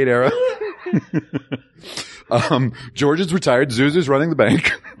 Watergate era. George is retired. Zuzu's running the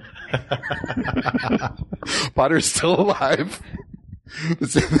bank. Potter is still alive. The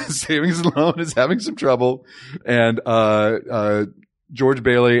savings and loan is having some trouble. And, George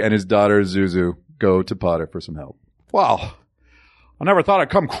Bailey and his daughter Zuzu go to Potter for some help. Wow. I never thought I'd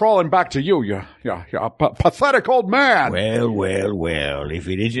come crawling back to you, you pathetic old man. Well, if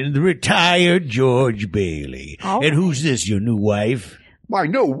it isn't the retired George Bailey. Oh. And who's this, your new wife? My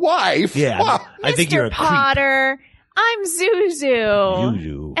new wife? Yeah, Wow. I think Mr. you're a creep. Potter, I'm Zuzu.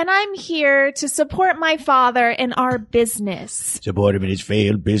 Zuzu. And I'm here to support my father in our business. Support him in his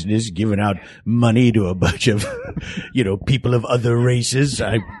failed business, giving out money to a bunch of, people of other races.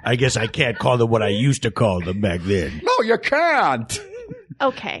 I guess I can't call them what I used to call them back then. No, you can't.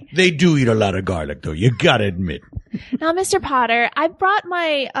 Okay. They do eat a lot of garlic, though. You gotta admit. Now, Mr. Potter, I brought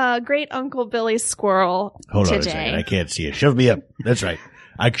my great uncle Billy Squirrel Hold today. on a second. I can't see it. Shove me up. That's right.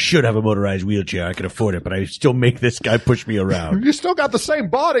 I should have a motorized wheelchair. I can afford it, but I still make this guy push me around. You still got the same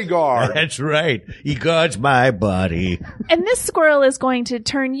bodyguard. That's right. He guards my body. And this squirrel is going to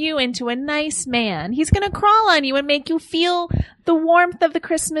turn you into a nice man. He's going to crawl on you and make you feel the warmth of the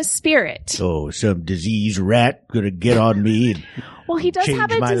Christmas spirit. Oh, some disease rat gonna get on me and Well, he does change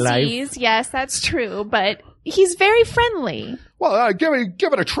have a my disease. life? Yes, that's true. But he's very friendly. Well, give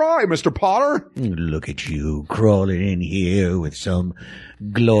it a try, Mr. Potter. Look at you crawling in here with some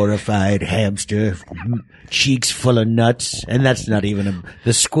glorified hamster, cheeks full of nuts, and that's not even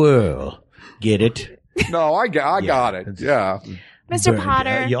the squirrel. Get it? No, I got it. Yeah. Mr. Burned.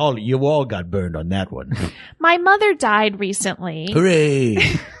 Potter, You all got burned on that one. my mother died recently, Hooray!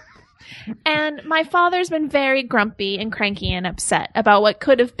 and my father's been very grumpy and cranky and upset about what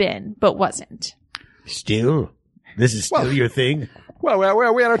could have been, but wasn't. Still? This is still your thing?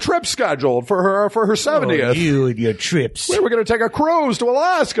 Well, we had a trip scheduled for her 70th. Oh, you and your trips. We were going to take a cruise to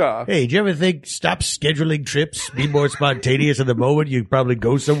Alaska. Hey, do you ever think stop scheduling trips? Be more spontaneous in the moment. You probably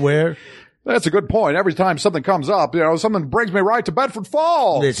go somewhere. That's a good point. Every time something comes up, something brings me right to Bedford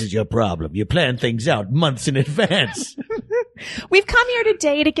Falls. This is your problem. You plan things out months in advance. We've come here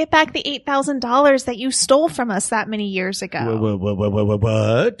today to get back the $8,000 that you stole from us that many years ago.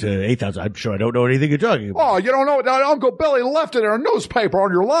 What? 8,000. I'm sure I don't know anything you're talking about. Oh, you don't know? Uncle Billy left it in a newspaper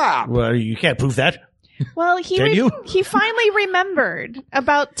on your lap. Well, you can't prove that. Well, Can you? he finally remembered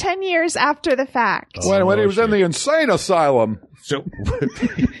about 10 years after the fact. When he was in the insane asylum. So,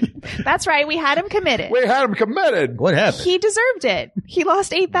 That's right. We had him committed. We had him committed. what happened? He deserved it. He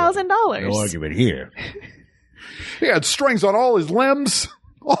lost $8,000. No argument here. He had strings on all his limbs,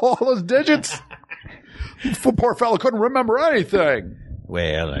 all his digits. Poor fellow couldn't remember anything.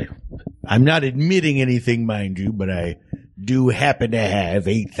 Well, I'm not admitting anything, mind you, but I do happen to have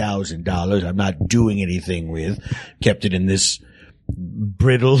 $8,000 I'm not doing anything with. Kept it in this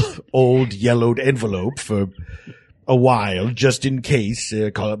brittle, old, yellowed envelope for a while, just in case.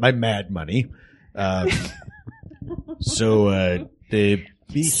 Call it my mad money. So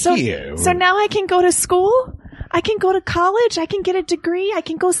here. So now I can go to school? I can go to college? I can get a degree? I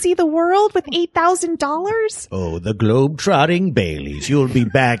can go see the world with $8,000? Oh, the globe-trotting Baileys. You'll be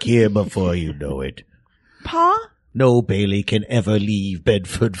back here before you know it. Pa? No Bailey can ever leave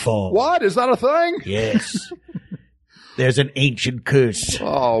Bedford Falls. What? Is that a thing? Yes. There's an ancient curse.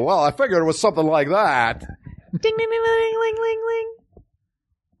 Oh, well, I figured it was something like that. Ding, ding, ding, ding, ling, ling, ling.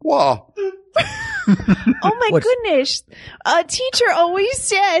 Whoa. Oh my goodness. A teacher always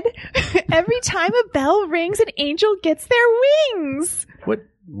said every time a bell rings, an angel gets their wings.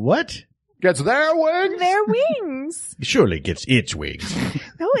 What? Gets their wings? Their wings. Surely gets its wings.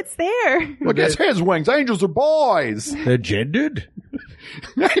 No, it's there. Well, gets his wings. Angels are boys. They're gendered?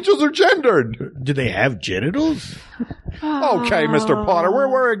 Angels are gendered. Do they have genitals? Okay, Mr. Potter,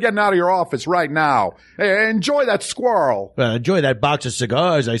 we're getting out of your office right now. Hey, enjoy that squirrel. Well, enjoy that box of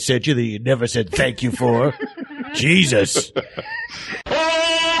cigars I sent you that you never said thank you for. Jesus.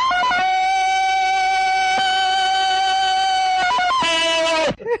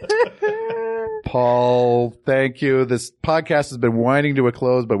 Paul, thank you. This podcast has been winding to a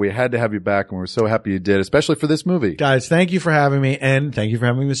close, but we had to have you back, and we're so happy you did, especially for this movie. Guys, thank you for having me, and thank you for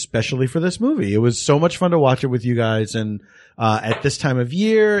having me especially for this movie. It was so much fun to watch it with you guys, and at this time of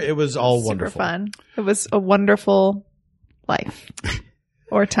year, it was all Super wonderful. fun. It was a wonderful life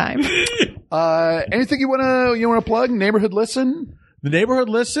or time. Anything you wanna plug? Neighborhood Listen? The Neighborhood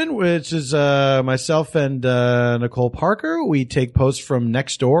Listen, which is myself and Nicole Parker, we take posts from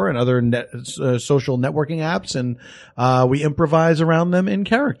Nextdoor and other social networking apps, and we improvise around them in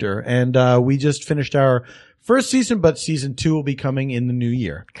character. And we just finished our first season, but season 2 will be coming in the new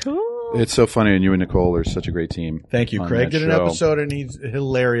year. Cool. It's so funny, and you and Nicole are such a great team. Thank you. on Craig that did an show. episode, and he's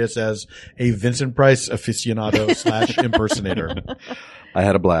hilarious as a Vincent Price aficionado / impersonator. I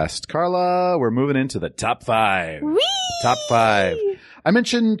had a blast. Carla, we're moving into the top 5. Whee! Top 5. I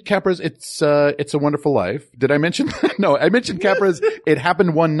mentioned Capra's It's a Wonderful Life. Did I mention? No, I mentioned Capra's It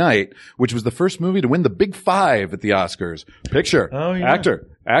Happened One Night, which was the first movie to win the Big 5 at the Oscars. Picture, actor,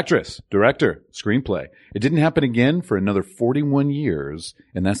 actress, director, screenplay. It didn't happen again for another 41 years,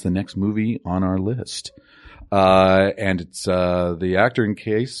 and that's the next movie on our list. And it's, the actor in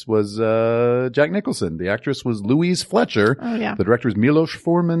case was, Jack Nicholson. The actress was Louise Fletcher. Oh, yeah. The director is Milos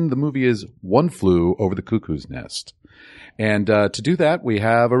Forman. The movie is One Flew Over the Cuckoo's Nest. And, to do that, we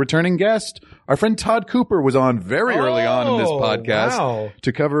have a returning guest. Our friend Todd Cooper was on very early on in this podcast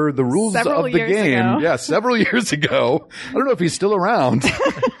to cover the rules Several of the years game. ago. Yeah, several years ago. I don't know if he's still around.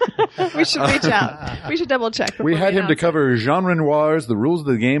 We should reach out. We should double check. We had him to announce it. cover Genre Noirs, The Rules of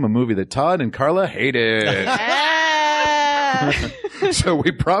the Game, a movie that Todd and Carla hated. So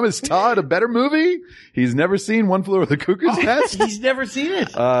we promised Todd a better movie. He's never seen One Flew Over the Cuckoo's Nest. He's never seen it.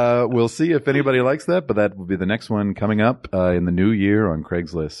 We'll see if anybody likes that, but that will be the next one coming up in the new year on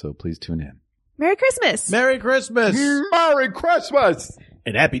Craigslist. So please tune in. Merry Christmas. Merry Christmas. Merry Christmas.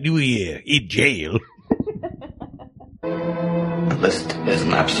 And Happy New Year in jail. The list is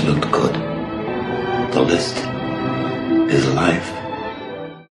an absolute good. The list is life.